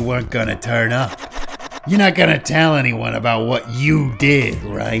maybe you weren't gonna turn up. You're not gonna tell anyone about what you did,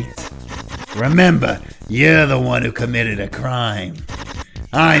 right? Remember, you're the one who committed a crime.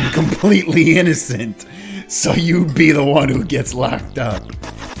 I'm completely innocent, so you'd be the one who gets locked up.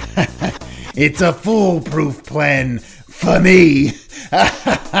 It's a foolproof plan for me.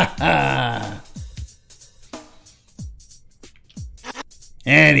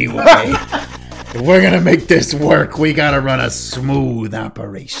 Anyway, if we're gonna make this work, we gotta run a smooth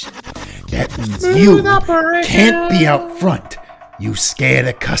operation. That means you can't be out front. You scare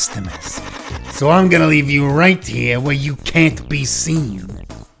the customers. So I'm gonna leave you right here where you can't be seen.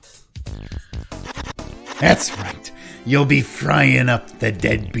 That's right. You'll be frying up the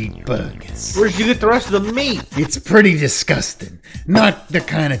deadbeat burgers. Where'd you get the rest of the meat? It's pretty disgusting. Not the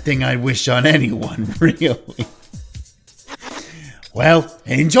kind of thing I'd wish on anyone, really. Well,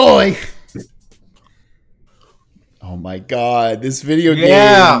 enjoy! Oh my god, this video game...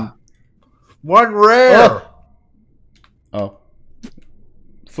 Yeah! One rare! Oh.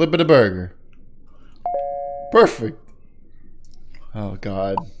 Flipping a burger. Perfect. Oh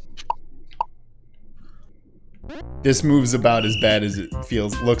god. This move's about as bad as it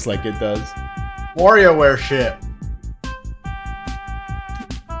looks like it does. Wario Ware shit.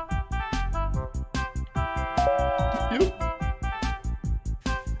 Yep.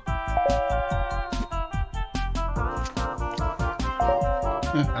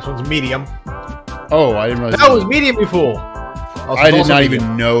 That one's medium. Oh, I didn't realize That was medium, you fool! I did not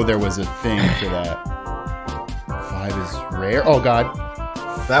even know there was a thing for that. 5 is rare. Oh god.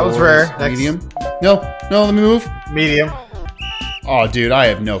 That was 4 rare. is Next. medium. No, let me move. Medium. Oh, dude, I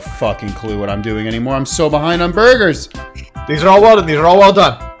have no fucking clue what I'm doing anymore. I'm so behind on burgers. These are all well done. These are all well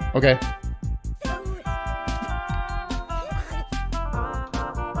done. Okay.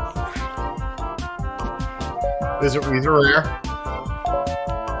 These are rare.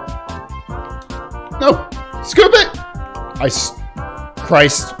 No! Scoop it!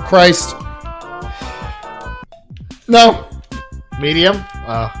 Christ. No! Medium.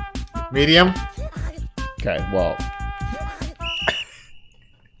 Medium. Okay, well.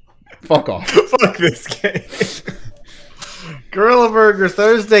 Fuck off. Fuck this game. Gorilla Burger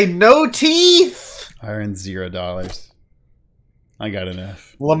Thursday, no teeth! I earned $0. I got an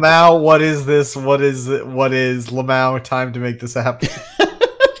F. Lamau, what is this? What is Lamau? Time to make this happen.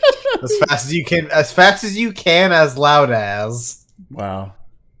 As fast as you can, as loud as. Wow.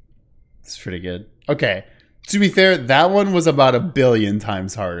 It's pretty good. Okay. To be fair, that one was about 1 billion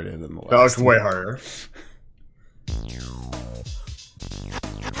times harder than the last. That was way harder.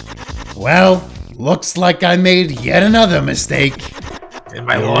 Well, looks like I made yet another mistake. In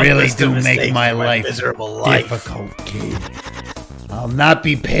my You really do make my life miserable life. difficult, kid. I'll not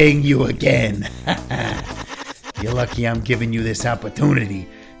be paying you again. You're lucky I'm giving you this opportunity,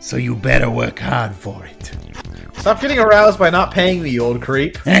 so you better work hard for it. Stop getting aroused by not paying me, you old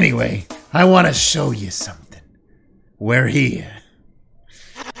creep. Anyway, I want to show you something. We're here.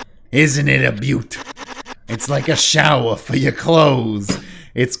 Isn't it a beaut? It's like a shower for your clothes.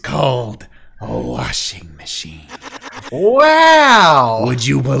 It's called a washing machine. Wow! Would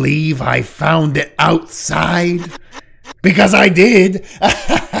you believe I found it outside? Because I did.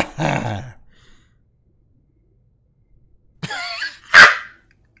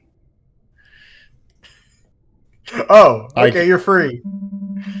 Oh, okay, you're free.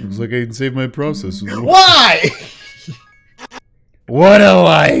 Looks like I can save my process. Why? What a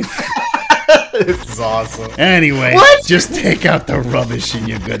life! This is awesome. Anyway, just take out the rubbish and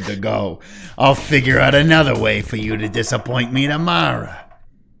you're good to go. I'll figure out another way for you to disappoint me tomorrow.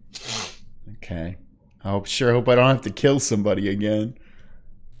 Okay. I sure hope I don't have to kill somebody again.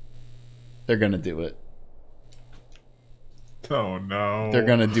 They're gonna do it. Oh no. They're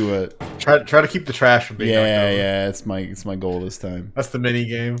gonna do it. Try to keep the trash from being knocked over. Yeah, it's my goal this time. That's the mini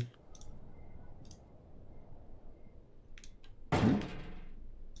game.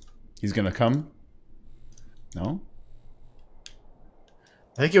 He's gonna come? No?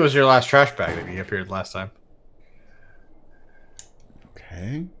 I think it was your last trash bag that you appeared last time.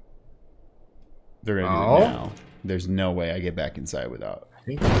 Okay. They're gonna do it now. There's no way I get back inside without.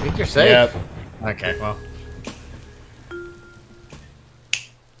 I think you're safe. Yep. Okay, well.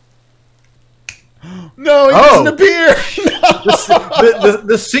 No, he doesn't appear!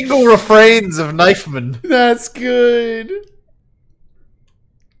 The single refrains of Knifeman. That's good.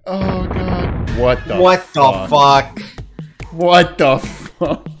 Oh god. What the fuck? What the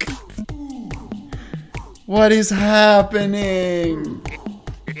fuck? What is happening?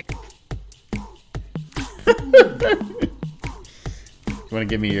 You want to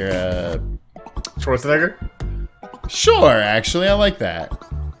give me your Schwarzenegger? Sure, actually, I like that.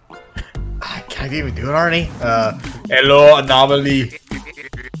 I can't even do it, Arnie. Hello, Anomaly.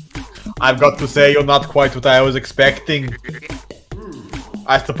 I've got to say, you're not quite what I was expecting.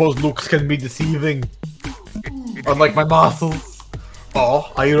 I suppose looks can be deceiving. Unlike my muscles. Oh,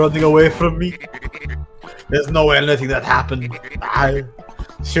 are you running away from me? There's no way anything that happened.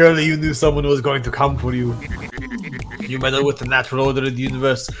 Surely you knew someone was going to come for you. You meddle with the natural order of the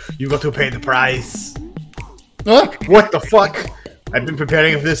universe. You got to pay the price. What the fuck? I've been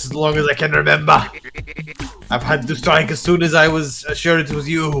preparing for this as long as I can remember. I've had to strike as soon as I was assured it was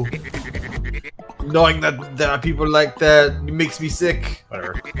you. Knowing that there are people like that makes me sick.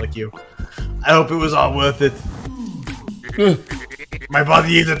 Whatever, like you. I hope it was all worth it. My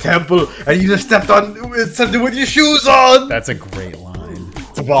body is a temple, and you just stepped on something with your shoes on! That's a great line.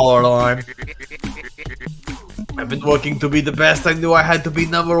 It's a baller line. I've been working to be the best. I knew I had to be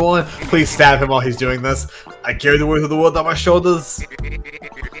 #1. Please stab him while he's doing this. I carry the weight of the world on my shoulders.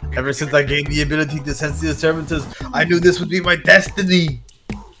 Ever since I gained the ability to sense the disturbances, I knew this would be my destiny.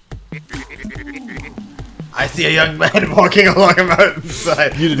 I see a young man walking along a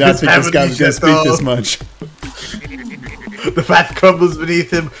mountainside. You did not think this guy was going to speak this much. The path crumbles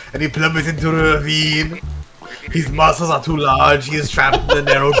beneath him, and he plummets into a ravine. His muscles are too large. He is trapped in the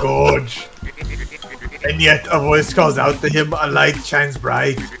narrow gorge. And yet, a voice calls out to him. A light shines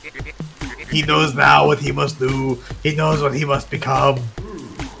bright. He knows now what he must do. He knows what he must become.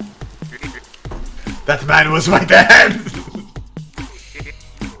 That man was my dad.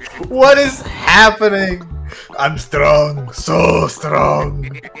 What is happening? I'm strong, so strong.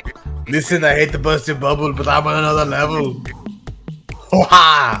 Listen, I hate to burst your bubble, but I'm on another level.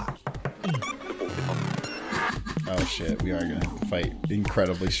 Ho-ha! Oh shit, we are gonna have to fight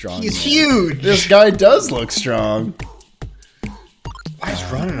incredibly strong. He's huge! This guy does look strong. Why is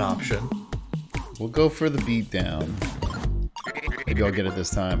run an option? We'll go for the beatdown. Maybe I'll get it this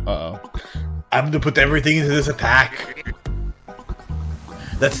time. Uh-oh. I'm gonna put everything into this attack.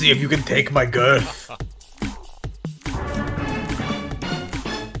 Let's see if you can take my girth.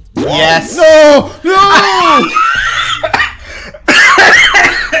 Yes! No! No!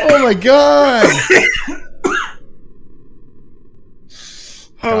 Oh my god!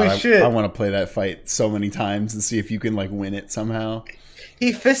 Holy shit. I want to play that fight so many times and see if you can like win it somehow.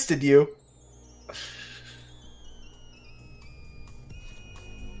 He fisted you.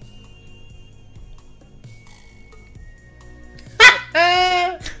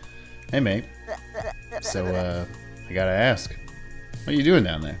 Hey mate. So I gotta ask. What are you doing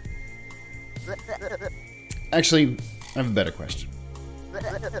down there? Actually, I have a better question.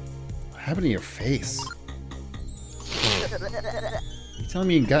 What happened to your face? You telling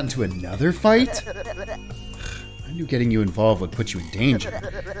me you got into another fight? I knew getting you involved would put you in danger.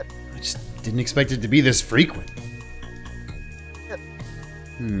 I just didn't expect it to be this frequent.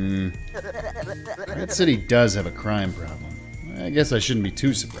 Red City does have a crime problem. I guess I shouldn't be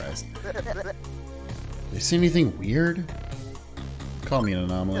too surprised. Did they see anything weird? Call me an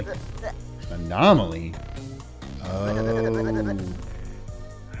anomaly. Anomaly? Oh.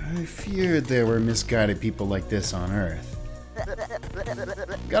 I feared there were misguided people like this on Earth.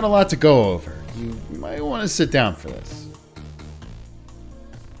 Got a lot to go over. You might want to sit down for this.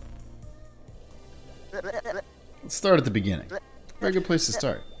 Let's start at the beginning. Very good place to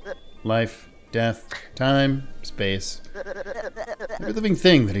start. Life death, time, space. Every living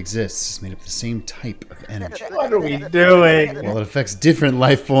thing that exists is made up of the same type of energy. What are we doing? While it affects different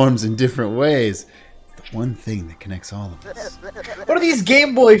life forms in different ways, it's the one thing that connects all of us. What are these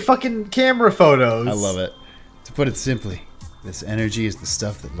Game Boy fucking camera photos? I love it. To put it simply, this energy is the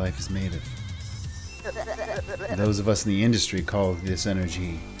stuff that life is made of. And those of us in the industry call this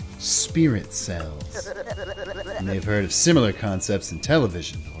energy spirit cells. You may have heard of similar concepts in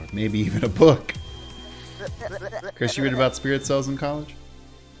television, or maybe even a book. Chris, you read about spirit cells in college?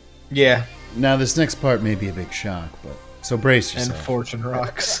 Yeah. Now, this next part may be a big shock, but so brace And yourself. Fortune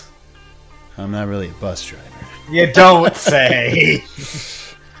Rocks. I'm not really a bus driver. You don't say.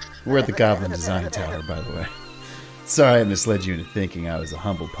 We're at the Goblin Design Tower, by the way. Sorry I misled you into thinking I was a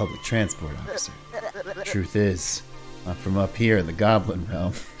humble public transport officer. Truth is, I'm from up here in the Goblin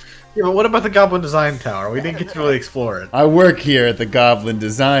realm. Yeah, but what about the Goblin Design Tower? We didn't get to really explore it. I work here at the Goblin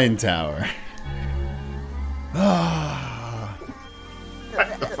Design Tower.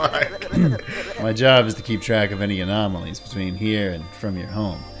 My job is to keep track of any anomalies between here and from your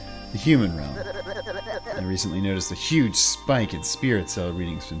home, the human realm. I recently noticed a huge spike in spirit cell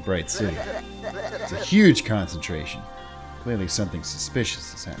readings from Bright City. It's a huge concentration. Clearly something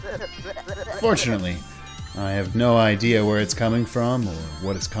suspicious has happened. Fortunately, I have no idea where it's coming from or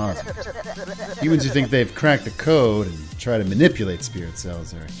what it's causing. Humans who think they've cracked the code and try to manipulate spirit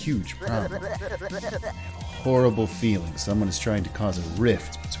cells are a huge problem. I have a horrible feeling someone is trying to cause a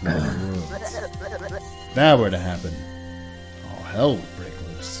rift between our worlds. If that were to happen, all hell would break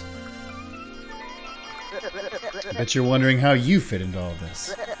loose. I bet you're wondering how you fit into all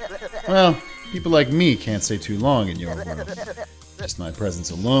this. Well, people like me can't stay too long in your world. Just my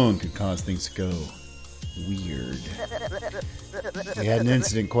presence alone could cause things to go weird. We had an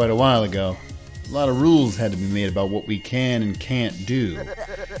incident quite a while ago. A lot of rules had to be made about what we can and can't do.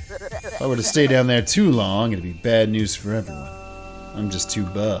 If I were to stay down there too long, it'd be bad news for everyone. I'm just too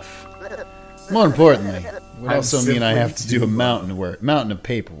buff. More importantly, it would also mean I have to do a mountain of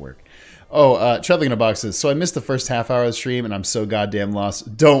paperwork. Oh, Traveling in a Box says, so I missed the first half hour of the stream and I'm so goddamn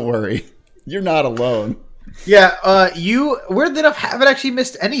lost. Don't worry. You're not alone. Yeah, you weirdly enough haven't actually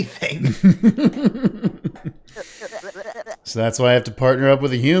missed anything. So that's why I have to partner up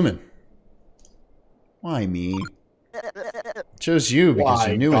with a human. Why me? Chose you because Why,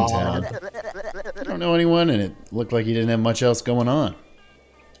 you're new in God? town. You don't know anyone and it looked like you didn't have much else going on.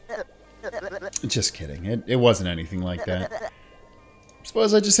 Just kidding. It wasn't anything like that.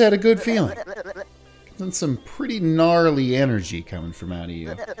 Suppose I just had a good feeling. And some pretty gnarly energy coming from out of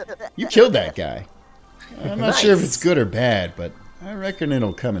you. You killed that guy. I'm not sure if it's good or bad, but I reckon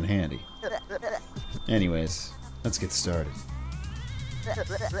it'll come in handy. Anyways, let's get started.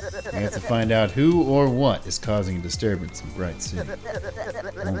 We have to find out who or what is causing a disturbance in Bright City.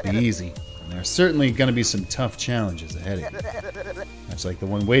 It won't be easy, and there are certainly going to be some tough challenges ahead of you. Much like the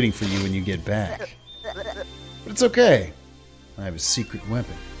one waiting for you when you get back. But it's okay. I have a secret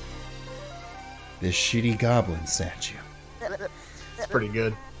weapon. This shitty goblin statue. It's pretty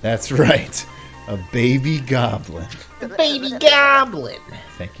good. That's right. A baby goblin. The baby goblin.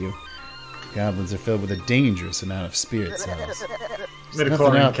 Thank you. Goblins are filled with a dangerous amount of spirit cells. There's nothing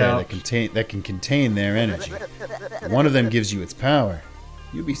Midichlorian out there couch. that can contain their energy. One of them gives you its power.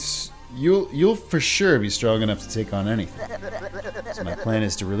 You'll for sure be strong enough to take on anything. So my plan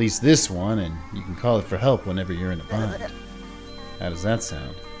is to release this one, and you can call it for help whenever you're in a bind. How does that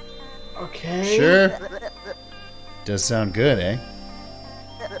sound? Okay. Sure. Does sound good, eh?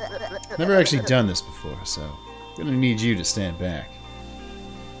 Never actually done this before, so I'm gonna need you to stand back.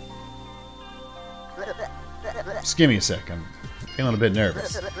 Just give me a sec. I'm feeling a bit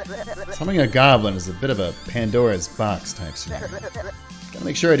nervous. Summoning a goblin is a bit of a Pandora's box type scenario. Gotta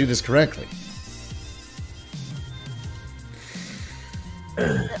make sure I do this correctly.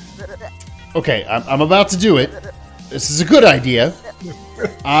 Okay, I'm about to do it. This is a good idea.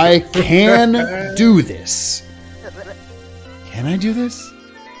 I can do this. Can I do this?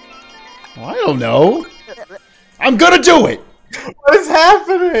 Well, I don't know. I'm gonna do it! What is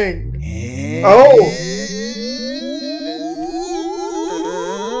happening?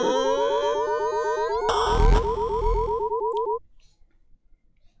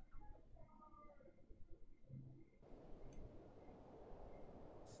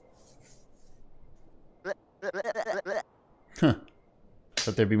 Huh.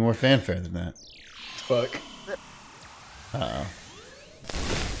 Thought there'd be more fanfare than that. Fuck. Uh-oh.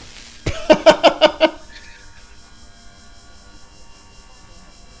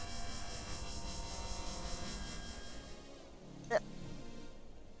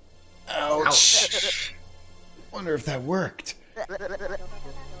 Ouch. Wonder if that worked.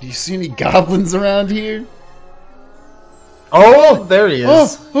 Do you see any goblins around here? Oh, there he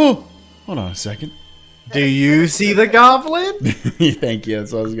is. Oh! Hold on a second. Do you see the goblin? Thank you,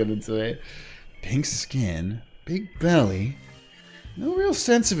 that's what I was gonna say. Pink skin, big belly, no real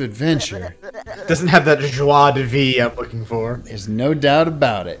sense of adventure. Doesn't have that joie de vivre I'm looking for. There's no doubt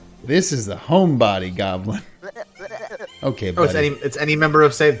about it. This is the homebody goblin. Okay, buddy. Oh, it's any member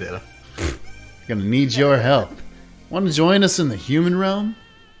of Save Data. Gonna need your help. Want to join us in the human realm?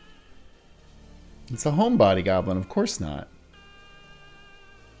 It's a homebody goblin, of course not.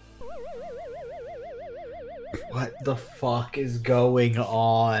 What the fuck is going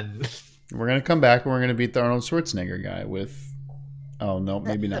on? We're gonna come back and we're gonna beat the Arnold Schwarzenegger guy with... Oh, no,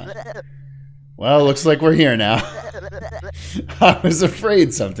 maybe not. Well, looks like we're here now. I was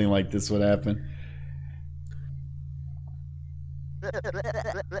afraid something like this would happen.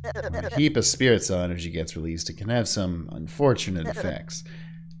 When a heap of spirit cell energy gets released, it can have some unfortunate effects.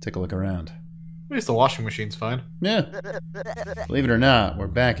 Take a look around. At least the washing machine's fine. Yeah. Believe it or not, we're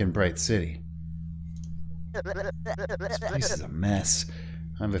back in Bright City. This place is a mess.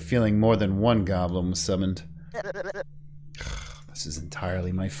 I have a feeling more than one goblin was summoned. This is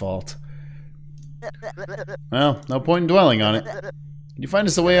entirely my fault. Well, no point in dwelling on it. Can you find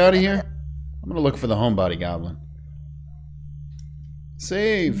us a way out of here? I'm gonna look for the homebody goblin.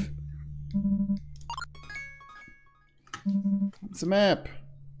 Save! It's a map.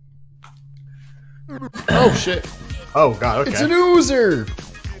 Oh shit! Oh god, okay. It's an oozer!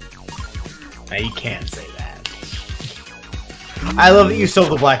 Now you can't say that. I love that you stole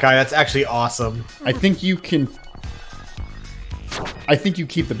the black eye. That's actually awesome. I think you can... I think you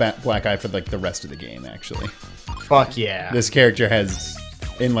keep the black eye for like the rest of the game, actually. Fuck yeah. This character has,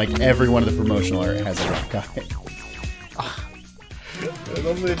 in like every one of the promotional art, has a black eye. I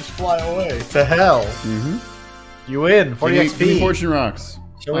love they just fly away. To hell. Mm-hmm. You win. 40 Give me XP. fortune rocks.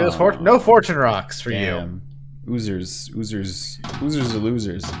 Show me those no fortune rocks for Damn. Oozers are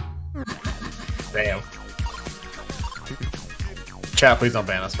losers. you. Damn. Chat, please don't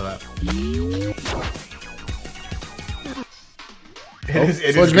ban us for that. It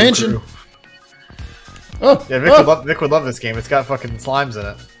is Sludge good Mansion. crew. Oh, Yeah, Vic would love this game. It's got fucking slimes in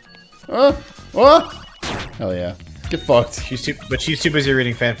it. Oh, hell yeah. Get fucked. She's too busy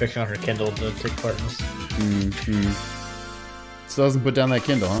reading fanfiction on her Kindle to take part in this. Still doesn't put down that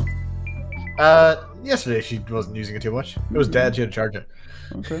Kindle, huh? Yesterday she wasn't using it too much. It was dead. She had to charge it.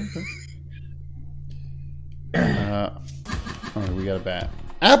 Okay. Oh, we got a bat.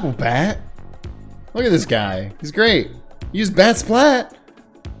 Apple bat? Look at this guy. He's great. Use bat splat.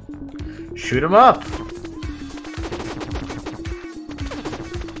 Shoot him up.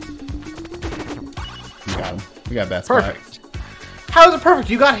 We got him. We got bat splat. Perfect. How is it perfect?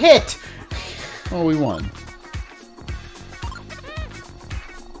 You got hit. Oh, we won.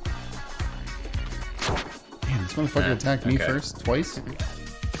 Damn, this motherfucker attacked me first twice.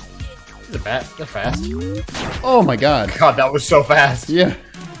 The bat. They're fast. Oh my god. God, that was so fast. Yeah.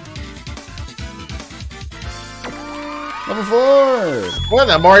 Level 4! What in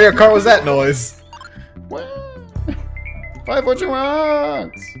that Mario Kart was that noise? What? 5 fortune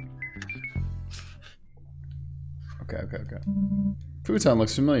rocks! Okay. Futon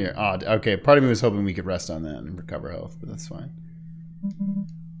looks familiar. Oh, okay, part of me was hoping we could rest on that and recover health, but that's fine.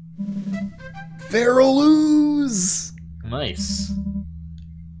 Feral ooze! Nice.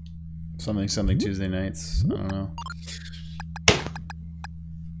 Something Tuesday nights. I don't know.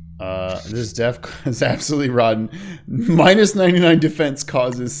 This def is absolutely rotten. Minus 99 defense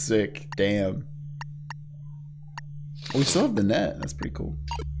causes sick. Damn. We still have the net. That's pretty cool.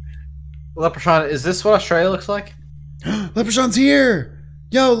 Leprechaun, is this what Australia looks like? Leprechaun's here!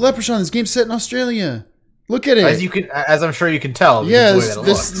 Yo, Leprechaun, this game's set in Australia. Look at it. As I'm sure you can tell. Yeah,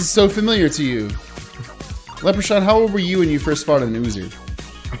 this is so familiar to you. Leprechaun, how old were you when you first fought an oozer?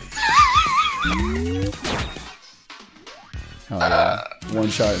 Oh yeah, one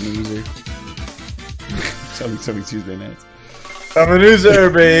shot in the oozer. Something Tuesday nights. I'm an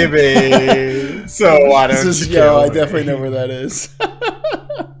oozer, baby. So why don't you kill I me? definitely know where that is.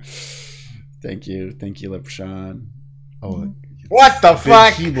 Thank you, Leprechaun. Oh, What the big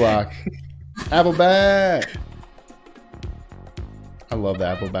fuck? key block. Apple bat. I love the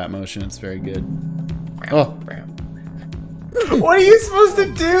apple bat motion. It's very good. Oh, What are you supposed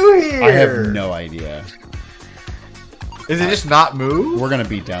to do here? I have no idea. Is it just not move? We're gonna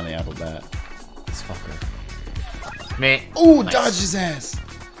beat down the apple bat. This fucker. Meh. Oh, dodge his ass.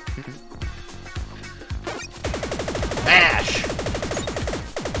 Mash.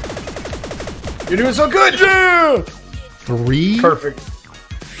 You're doing so good. Yeah. 3? Perfect.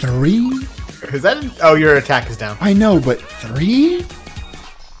 3? Is that? Oh, your attack is down. I know, but 3?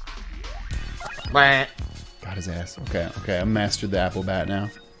 Blah. Got his ass. Okay, okay. I mastered the apple bat now.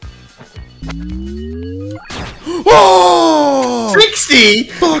 Oh! 60?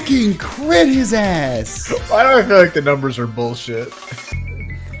 Fucking crit his ass! Why do I feel like the numbers are bullshit?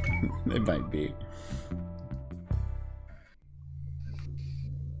 They might be.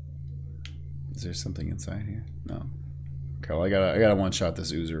 Is there something inside here? No. Okay, well, I gotta one-shot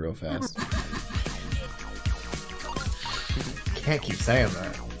this oozer real fast. Can't keep saying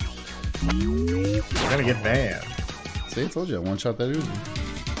that. You're gonna get banned. See, I told you, I one-shot that oozer.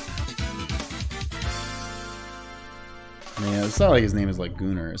 Yeah, it's not like his name is like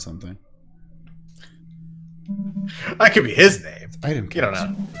Gunnar or something. That could be his name. Item You don't kit.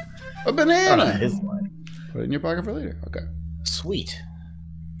 know. A I don't know banana! his name. Put it in your pocket for later. Okay. Sweet.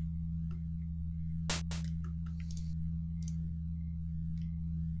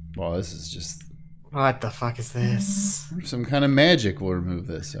 Well, this is just... What the fuck is this? some kind of magic will remove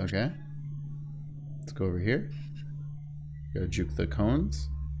this, okay? Let's go over here. Gotta juke the cones.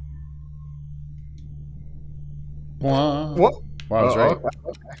 Wow. What? Wow, I was right.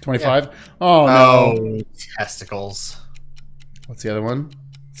 Okay. 25? Oh, no. Oh, testicles. What's the other one?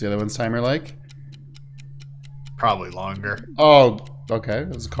 What's the other one's timer like? Probably longer. Oh, okay. It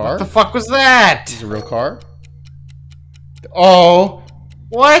was a car? What the fuck was that? Is it a real car? Oh!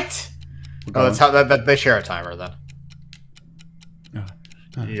 What? We're Oh, going. that's how that they share a timer then.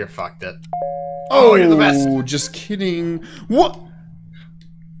 Uh. You're fucked it. Oh, you're the best. Just kidding. What?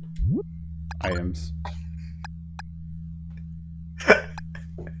 Items.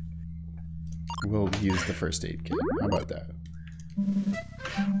 We'll use the first aid kit. How about that?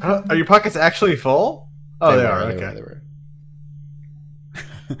 Are your pockets actually full? Oh, they are. They Okay. were.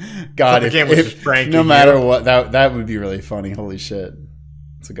 God, the game was just pranking no matter you. what, that would be really funny. Holy shit.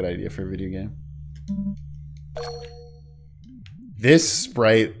 It's a good idea for a video game. This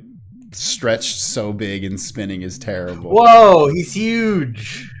sprite stretched so big and spinning is terrible. Whoa, he's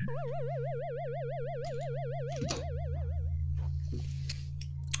huge.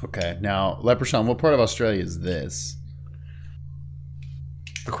 Okay, now, Leprechaun, what part of Australia is this?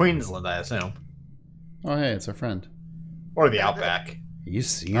 The Queensland, I assume, Oh, hey, it's our friend. or the Outback. Are you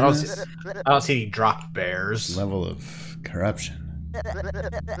seeing I don't this see. I don't see any drop bears. level of corruption?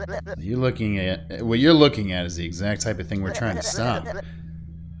 You're looking at what you're looking at is the exact type of thing we're trying to stop. At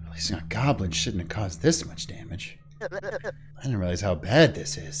least not goblins shouldn't have caused this much damage. I didn't realize how bad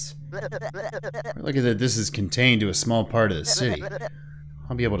this is. Look at that. This is contained to a small part of the city.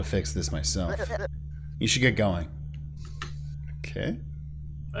 I'll be able to fix this myself. You should get going. Okay.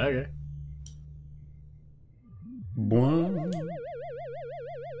 Okay. Boing.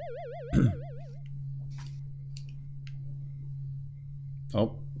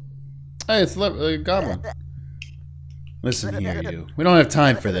 Oh. Hey, it's Goblin. Listen here, you. We don't have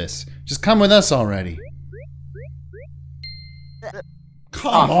time for this. Just come with us already.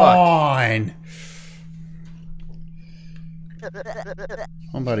 Come fuck. on!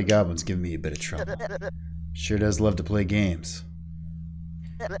 Homebody Goblin's giving me a bit of trouble. Sure does love to play games.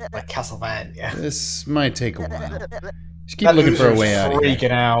 Like Castlevania. This might take a while. Just keep That looking for a loser's way out of here.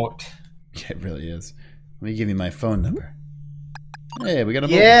 freaking out. Yeah, it really is. Let me give you my phone number. Hey, we got a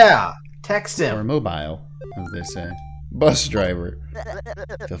mobile. Yeah, text Or him. mobile, as they say. Bus driver.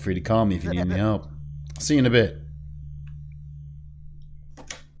 Feel free to call me if you need any help. I'll see you in a bit.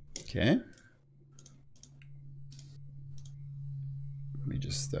 Okay. Let me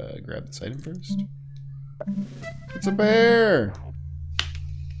just grab this item first. It's a bear!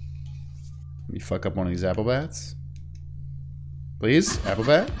 Let me fuck up one of these apple bats. Please, apple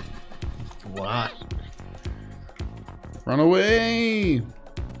bat? What? Run away!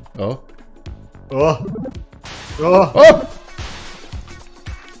 Oh. Oh. Oh. Oh!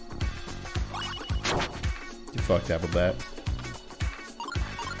 You fucked, apple bat.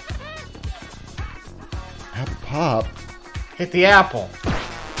 Apple pop? Hit the apple.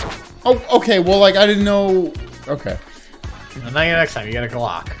 Oh, okay, well, like, I didn't know... Okay. And then next time you get a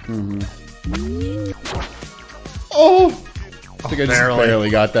Glock. Oh! I think I just barely. barely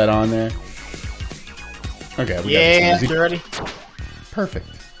got that on there. Okay, we got Yeah, this easy. you ready? Perfect.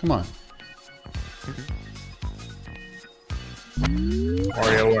 Come on.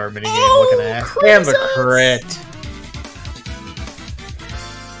 Wario Ware minigame looking at. And the crit.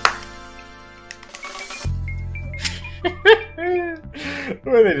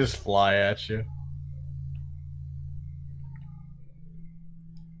 Where they just fly at you.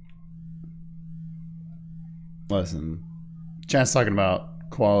 Listen. Chat's talking about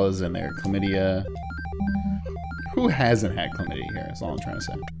koalas and their chlamydia. Who hasn't had chlamydia here? That's all I'm trying to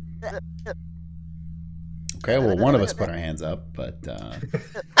say. Okay, well, one of us put our hands up, but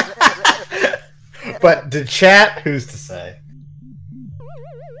But to chat, who's to say?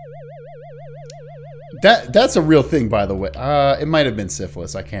 That's a real thing, by the way. It might have been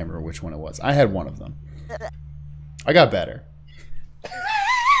syphilis. I can't remember which one it was. I had one of them. I got better.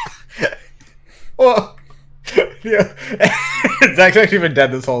 Well, yeah. Zach's actually been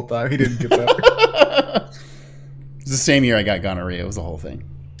dead this whole time. He didn't get better. It's the same year I got gonorrhea. It was the whole thing.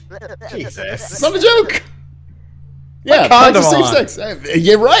 Jesus. It's not a joke. Yeah, condom same on. sex.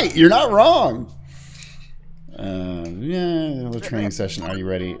 You're right. You're not wrong. Yeah, another training session. Are you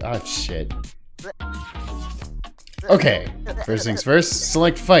ready? Oh, shit. Okay. First things first,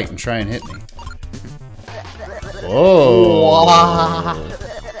 select fight and try and hit me. Whoa. Wow.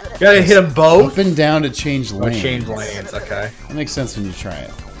 You gotta hit them both? Up and down to change lanes. Change lanes, okay. That makes sense when you try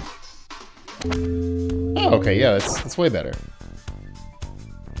it. Oh, okay, yeah, that's way better.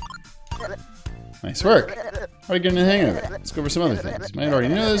 Nice work. Already getting the hang of it. Let's go over some other things. You might already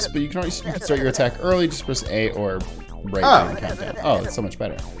know this, but you can start your attack early. Just press A or right during the countdown. Oh, that's so much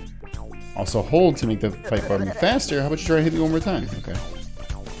better. Also hold to make the fight bar move faster. How about you try to hit me one more time? Okay.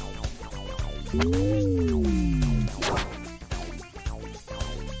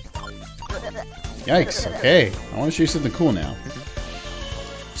 Yikes, okay. I want to show you something cool now.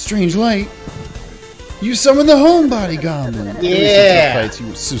 Strange light. You summon the homebody goblin. Yeah. Fights,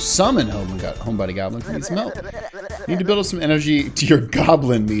 you summon homebody goblin for its melt. You need to build up some energy to your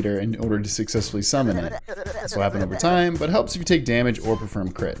goblin meter in order to successfully summon it. This will happen over time, but helps if you take damage or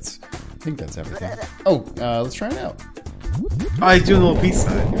perform crits. I think that's everything. Oh, let's try it out. Oh, he's doing a little peace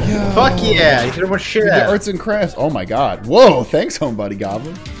sign. Yeah. Fuck yeah, he did much shit. The arts and crafts. Oh my god. Whoa, thanks, homebody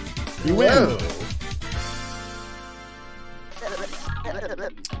goblin. You win. Whoa.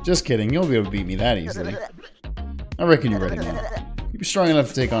 Just kidding. You'll be able to beat me that easily. I reckon you're ready now. You'll be strong enough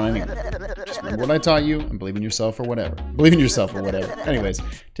to take on anyone. Just remember what I taught you and believe in yourself or whatever. Believe in yourself or whatever. Anyways,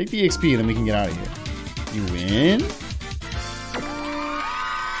 take the XP, then we can get out of here. You win?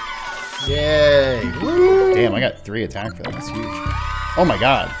 Yay. Woo. Damn, I got 3 attack for that. That's huge. Oh my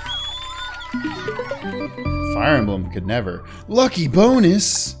god. Fire Emblem could never. Lucky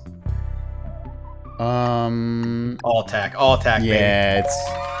bonus! All attack, yeah, it's...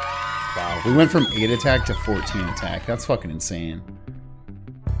 Wow, we went from 8 attack to 14 attack. That's fucking insane.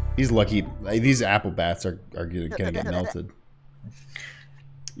 These apple bats are gonna get melted.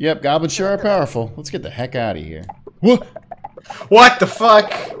 Yep, goblins sure are powerful. Let's get the heck out of here. What? What the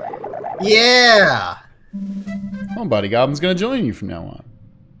fuck? Yeah! Homebody Goblin's gonna join you from now on.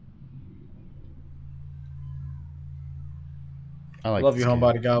 I like Love this you, game.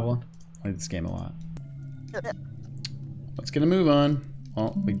 homebody goblin. I like this game a lot. Let's get a move on.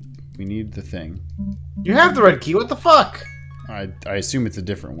 Well, we need the thing. You have the red key, what the fuck? I assume it's a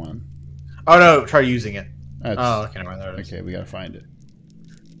different one. Oh no, try using it. That's, Oh, okay, never mind, there it is. okay, we gotta find it.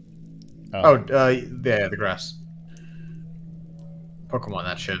 Yeah, the grass. Pokemon,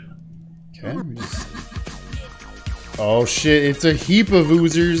 that shit. Okay. Oh shit! It's a heap of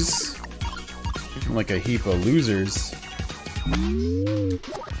oozers. Like a heap of losers.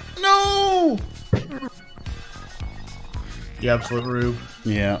 No! You absolute rube.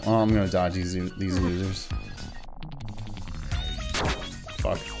 Yeah, well, I'm gonna dodge these losers.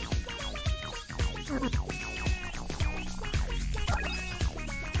 Fuck.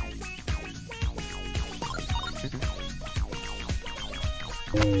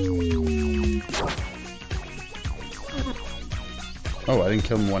 Oh, I didn't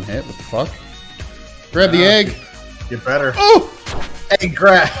kill him in one hit. What the fuck? Grab the egg. Get better. Oh! Egg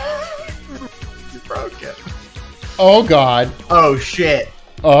grab. You broke it. Oh god. Oh shit.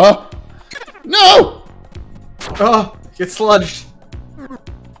 No! Oh, get sludged.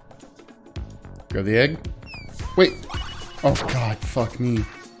 Grab the egg. Wait. Oh god, fuck me.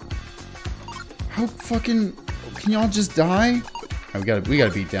 How fucking... Can y'all just die? Oh, we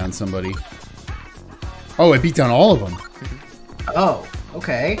gotta beat down somebody. Oh, I beat down all of them. Oh,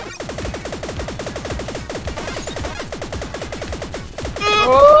 okay.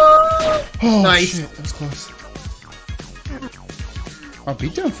 Oh, Nice. shit, that was close. Oh,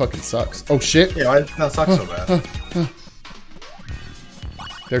 beatdown fucking sucks. Oh shit. Yeah, why did that suck so bad?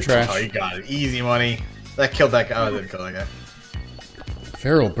 They're trash. Oh, you got it. Easy money. That killed that guy. Oh, I didn't kill that guy.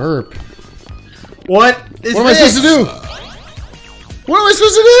 Feral burp. What is What am I this? supposed to do? What am I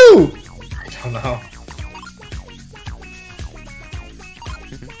supposed to do? I don't know.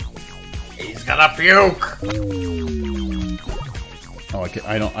 He's gonna puke. Oh,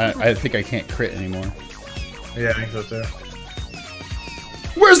 I think I can't crit anymore. Yeah, I think so too.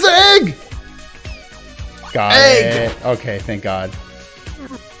 Where's the egg? Got Egg! it. Okay, thank God.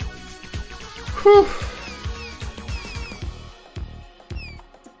 Whew.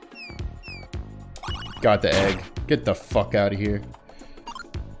 Got the egg. Get the fuck out of here.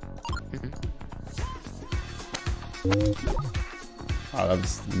 Oh, that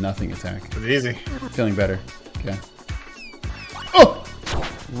was nothing attack. It's easy. Feeling better. Okay. Oh!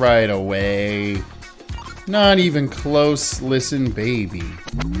 Right away. Not even close. Listen, baby.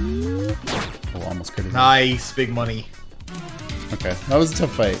 Oh, almost crit. Nice, big money. Okay, that was a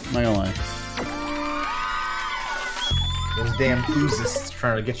tough fight. Not gonna lie. Those damn oozes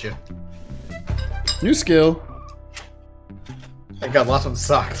trying to get you. New skill. Thank God, last one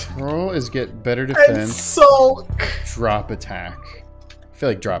sucked. Roll is get better And defense. sulk. Drop attack. I feel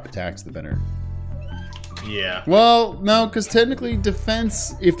like drop attack's the better. Yeah. Well, no, because technically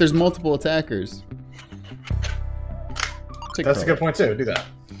defense if there's multiple attackers. Take That's a good point too. Do that.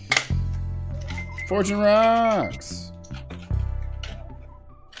 Fortune rocks.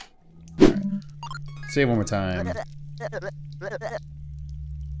 Alright. Save one more time.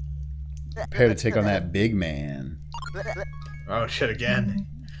 Prepare to take on that big man. Oh shit again.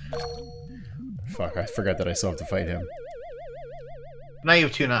 Fuck, I forgot that I still have to fight him. Now you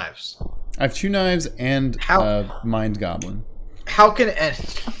have 2 knives. I have 2 knives and How- mind goblin. How can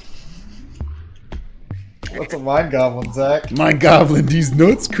What's a mind goblin, Zach? Mind goblin, these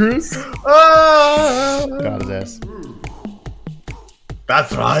nuts, Chris. Ah! Got his ass.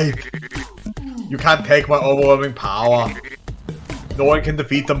 That's right. You can't take my overwhelming power. No one can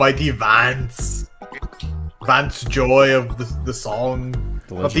defeat the mighty Vance. Vance Joy of the song.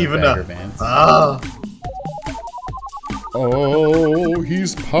 The Not Legend even of Bagger a. Vance. Ah! Oh,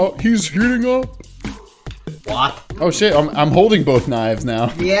 he's heating up. What? Oh shit, I'm holding both knives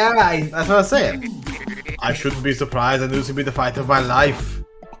now. Yeah, that's what I was saying. I shouldn't be surprised. I knew this would be the fight of my life.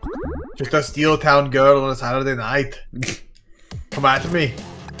 Just a Steel Town girl on a Saturday night. Come at me.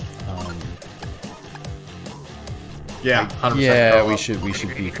 Yeah, 100%. Yeah, Carl. we should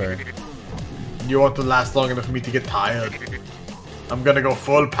beef her. You want to last long enough for me to get tired. I'm gonna go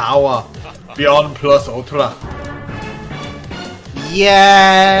full power. Beyond plus ultra.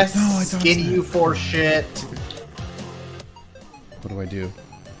 Yes! No, I don't Skinny say. you for shit. What do I do?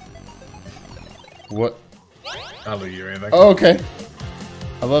 What? I'll leave you anything. Oh, okay.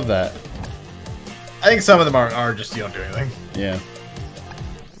 I love that. I think some of them are just you don't do anything. Yeah.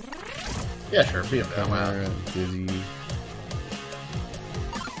 Yeah, sure. Be that way. Power, dizzy.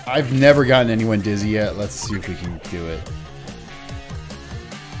 I've never gotten anyone dizzy yet. Let's see if we can do it.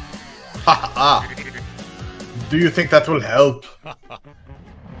 Ha ha! Do you think that will help? I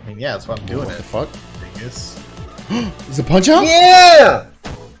mean, yeah, that's why I'm doing What the it. fuck? Dingus. Is it punch out? Yeah!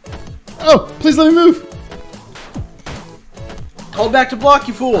 Oh, please let me move. Hold back to block,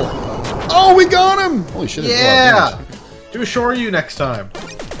 you fool! Oh, we got him. Holy shit. that's a lot of Yeah! damage. Do a Shoryu next time.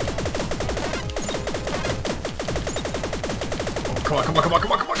 Oh, come on, come on, come on,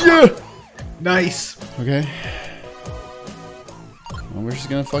 come on, come on. Yeah. Nice. Okay. Well, we're just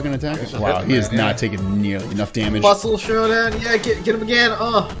gonna fucking attack him. Just Wow, hit him, he is man, not yeah. taking nearly enough damage. Muscle showdown. Yeah, get him again.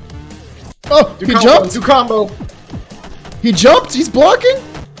 Oh, Do he combo, jumped. Do combo. He jumped. He's blocking.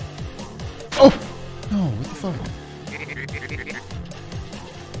 Oh, no! What the fuck?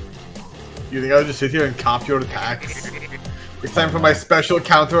 You think I would just sit here and copy your attacks? It's time for my special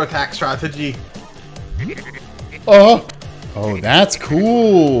counter-attack strategy. Oh, oh, that's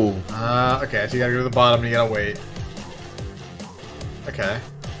cool. Okay, so you gotta go to the bottom and you gotta wait. Okay.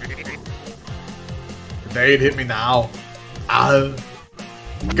 They'd hit me now.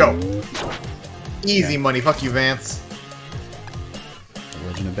 Go. Easy money. Fuck you, Vance.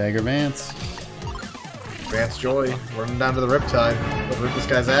 Legend of Bagger Vance. Vance Joy. Running down to the Riptide. Let's rip this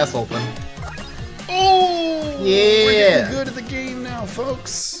guy's ass open. Oh, we're Yeah. getting good at the game now,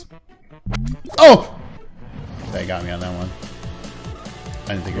 folks. Oh, that got me on that one.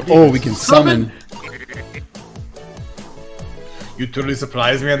 I didn't think. Oh, we can summon. You totally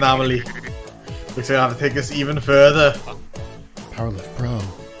surprised me, Anomaly. Looks like I have to take this even further. Power lift, bro.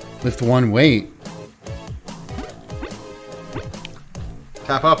 Lift one weight.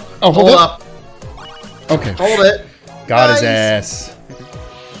 Tap up. Oh, hold up. Okay. Hold it. Got his Nice. ass.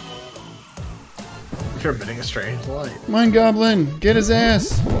 You're emitting a strange light. Mind Goblin, get his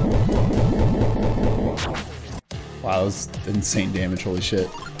ass. Wow, that was insane damage. Holy shit.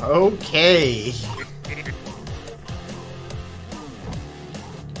 Okay.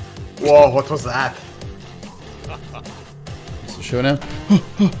 Whoa, what was that? So showdown.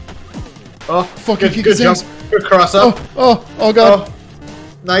 Oh, Fucking good, kick good his jump. ass. Good cross up. Oh god. Oh.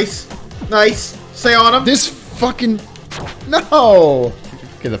 Nice. Nice. Stay on him. This fucking no.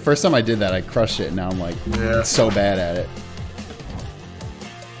 Okay, the first time I did that, I crushed it. And now I'm like Yeah. so bad at it.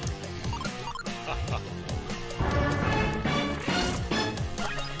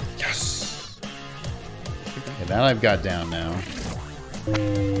 Yes. that I've got down now.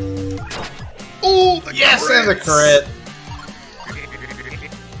 Oh, Yes, and the crit.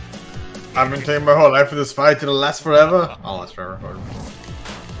 I've been taking my whole life for this fight. It'll last forever. I'll last forever.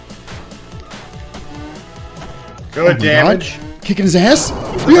 Good damage. God. Kicking his ass? The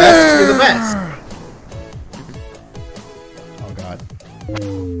best. You're the best. Oh, God.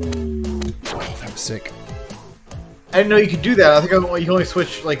 Oh, that was sick. I didn't know you could do that. I think you can only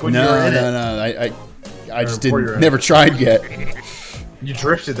switch like when you were in it. No. I just didn't. Never tried yet. You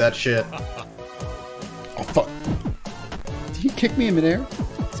drifted that shit. Oh, fuck. Did he kick me in midair?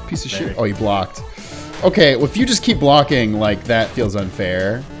 It's a piece of shit. Oh, he blocked. Okay, well, if you just keep blocking, like, that feels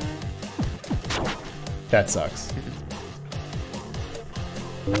unfair. That sucks.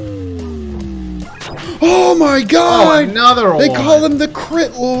 Oh my god! Oh, another one! They call him the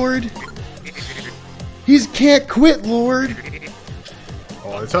Crit Lord! He can't quit, Lord!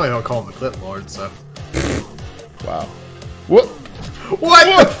 Oh, they tell me don't call him the Clit Lord, so... Wow. What? What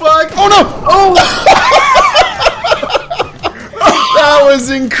the fuck? Oh no! Oh! That was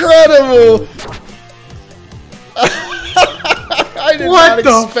incredible! I did not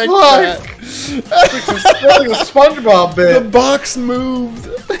expect that. It's like a SpongeBob bit. The box moved.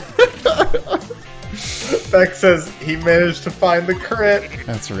 Beck says he managed to find the crit.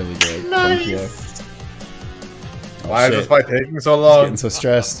 That's really good. Nice. Thank you. Oh, why shit. is this fight taking so I'm long? getting so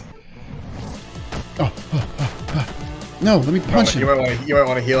stressed. No, let me punch him. You might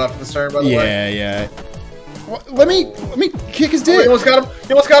want to heal after this turn, by the way. Yeah. Well, let me kick his Oh, dick. you almost got him.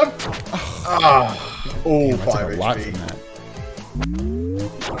 You almost got him. Oh, I took 5 a lot from HP. that.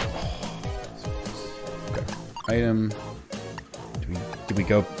 Okay. Item. Do we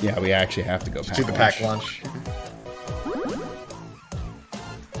go? Yeah, we actually have to go. Do the pack lunch.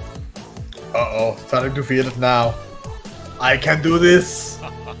 Uh-oh, starting to feel it now. I can do this.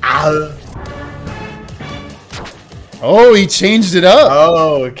 Ow. Oh, he changed it up.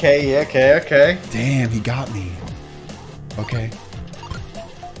 Oh, okay. Damn, he got me. Okay.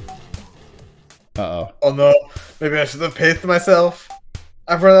 Uh-oh. Oh no, maybe I should have paced myself.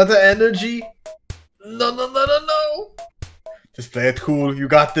 I've run out of energy. No. Just play it cool, you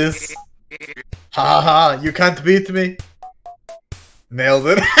got this. Ha, you can't beat me. Nailed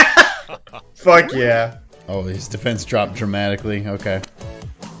it. Fuck yeah. Oh, his defense dropped dramatically. Okay.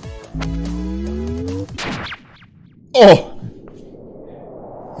 Oh!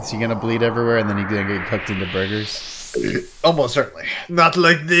 Is he gonna bleed everywhere and then he's gonna get cooked into burgers? Almost certainly. Not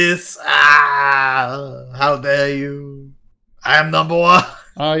like this. Ah, how dare you. I am number one.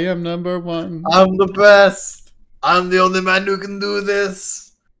 I am number one. I'm the best. I'm the only man who can do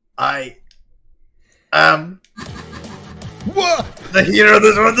this. I am What? the hero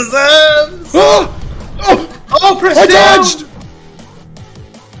that runs the sands. Oh, Press I down. dodged!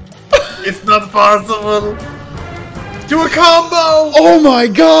 It's not possible. Do a combo. Oh my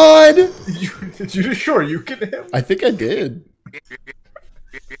god! Did you sure you can hit him? I think I did.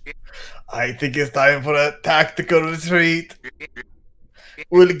 I think it's time for a tactical retreat.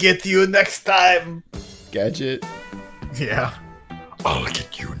 We'll get you next time. Gadget. Yeah. I'll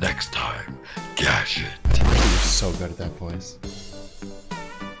get you next time, Gadget. You're so good at that voice.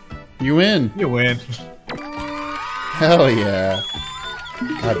 You win. You win. Hell yeah.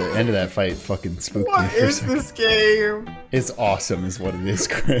 God, the end of that fight fucking spooked me What for a is second. this game? It's awesome is what it is,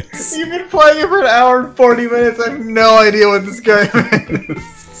 Chris. You've been playing it for an hour and 40 minutes. I have no idea what this game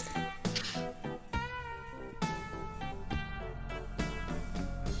is.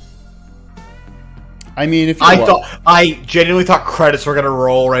 I mean, if you I genuinely thought credits were gonna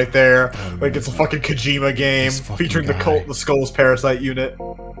roll right there. Like it's a fucking Kojima game This fucking featuring guy. the Skull's Parasite unit.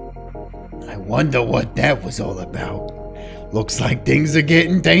 I wonder what that was all about. Looks like things are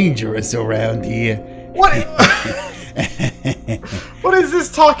getting dangerous around here. What? What is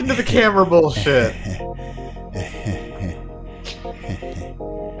this talking to the camera bullshit?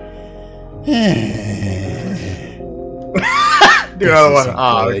 Do another one.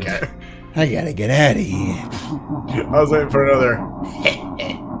 Oh, okay. I gotta get out of here. I was waiting for another.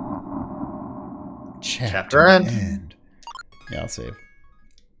 Chapter end. Yeah, I'll save.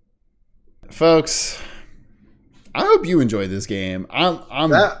 Folks, I hope you enjoyed this game.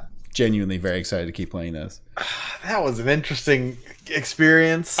 I'm genuinely very excited to keep playing this. That was an interesting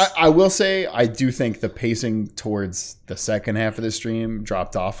experience. I will say, I do think the pacing towards the second half of the stream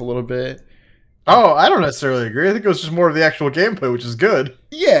dropped off a little bit. Oh, I don't necessarily agree. I think it was just more of the actual gameplay, which is good.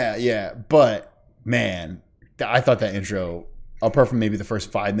 Yeah. But, man, I thought that intro, apart from maybe the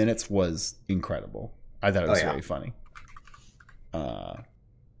first 5 minutes, was incredible. I thought it was very funny.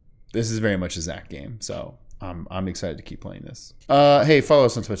 This is very much a Zach game, so I'm excited to keep playing this. Hey, follow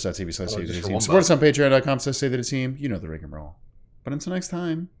us on twitch.tv/SaveTheTeam. Support us on patreon.com/SaveTheTeam. You know the rigmarole. But until next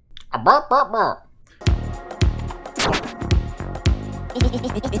time.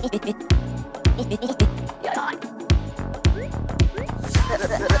 Yeah.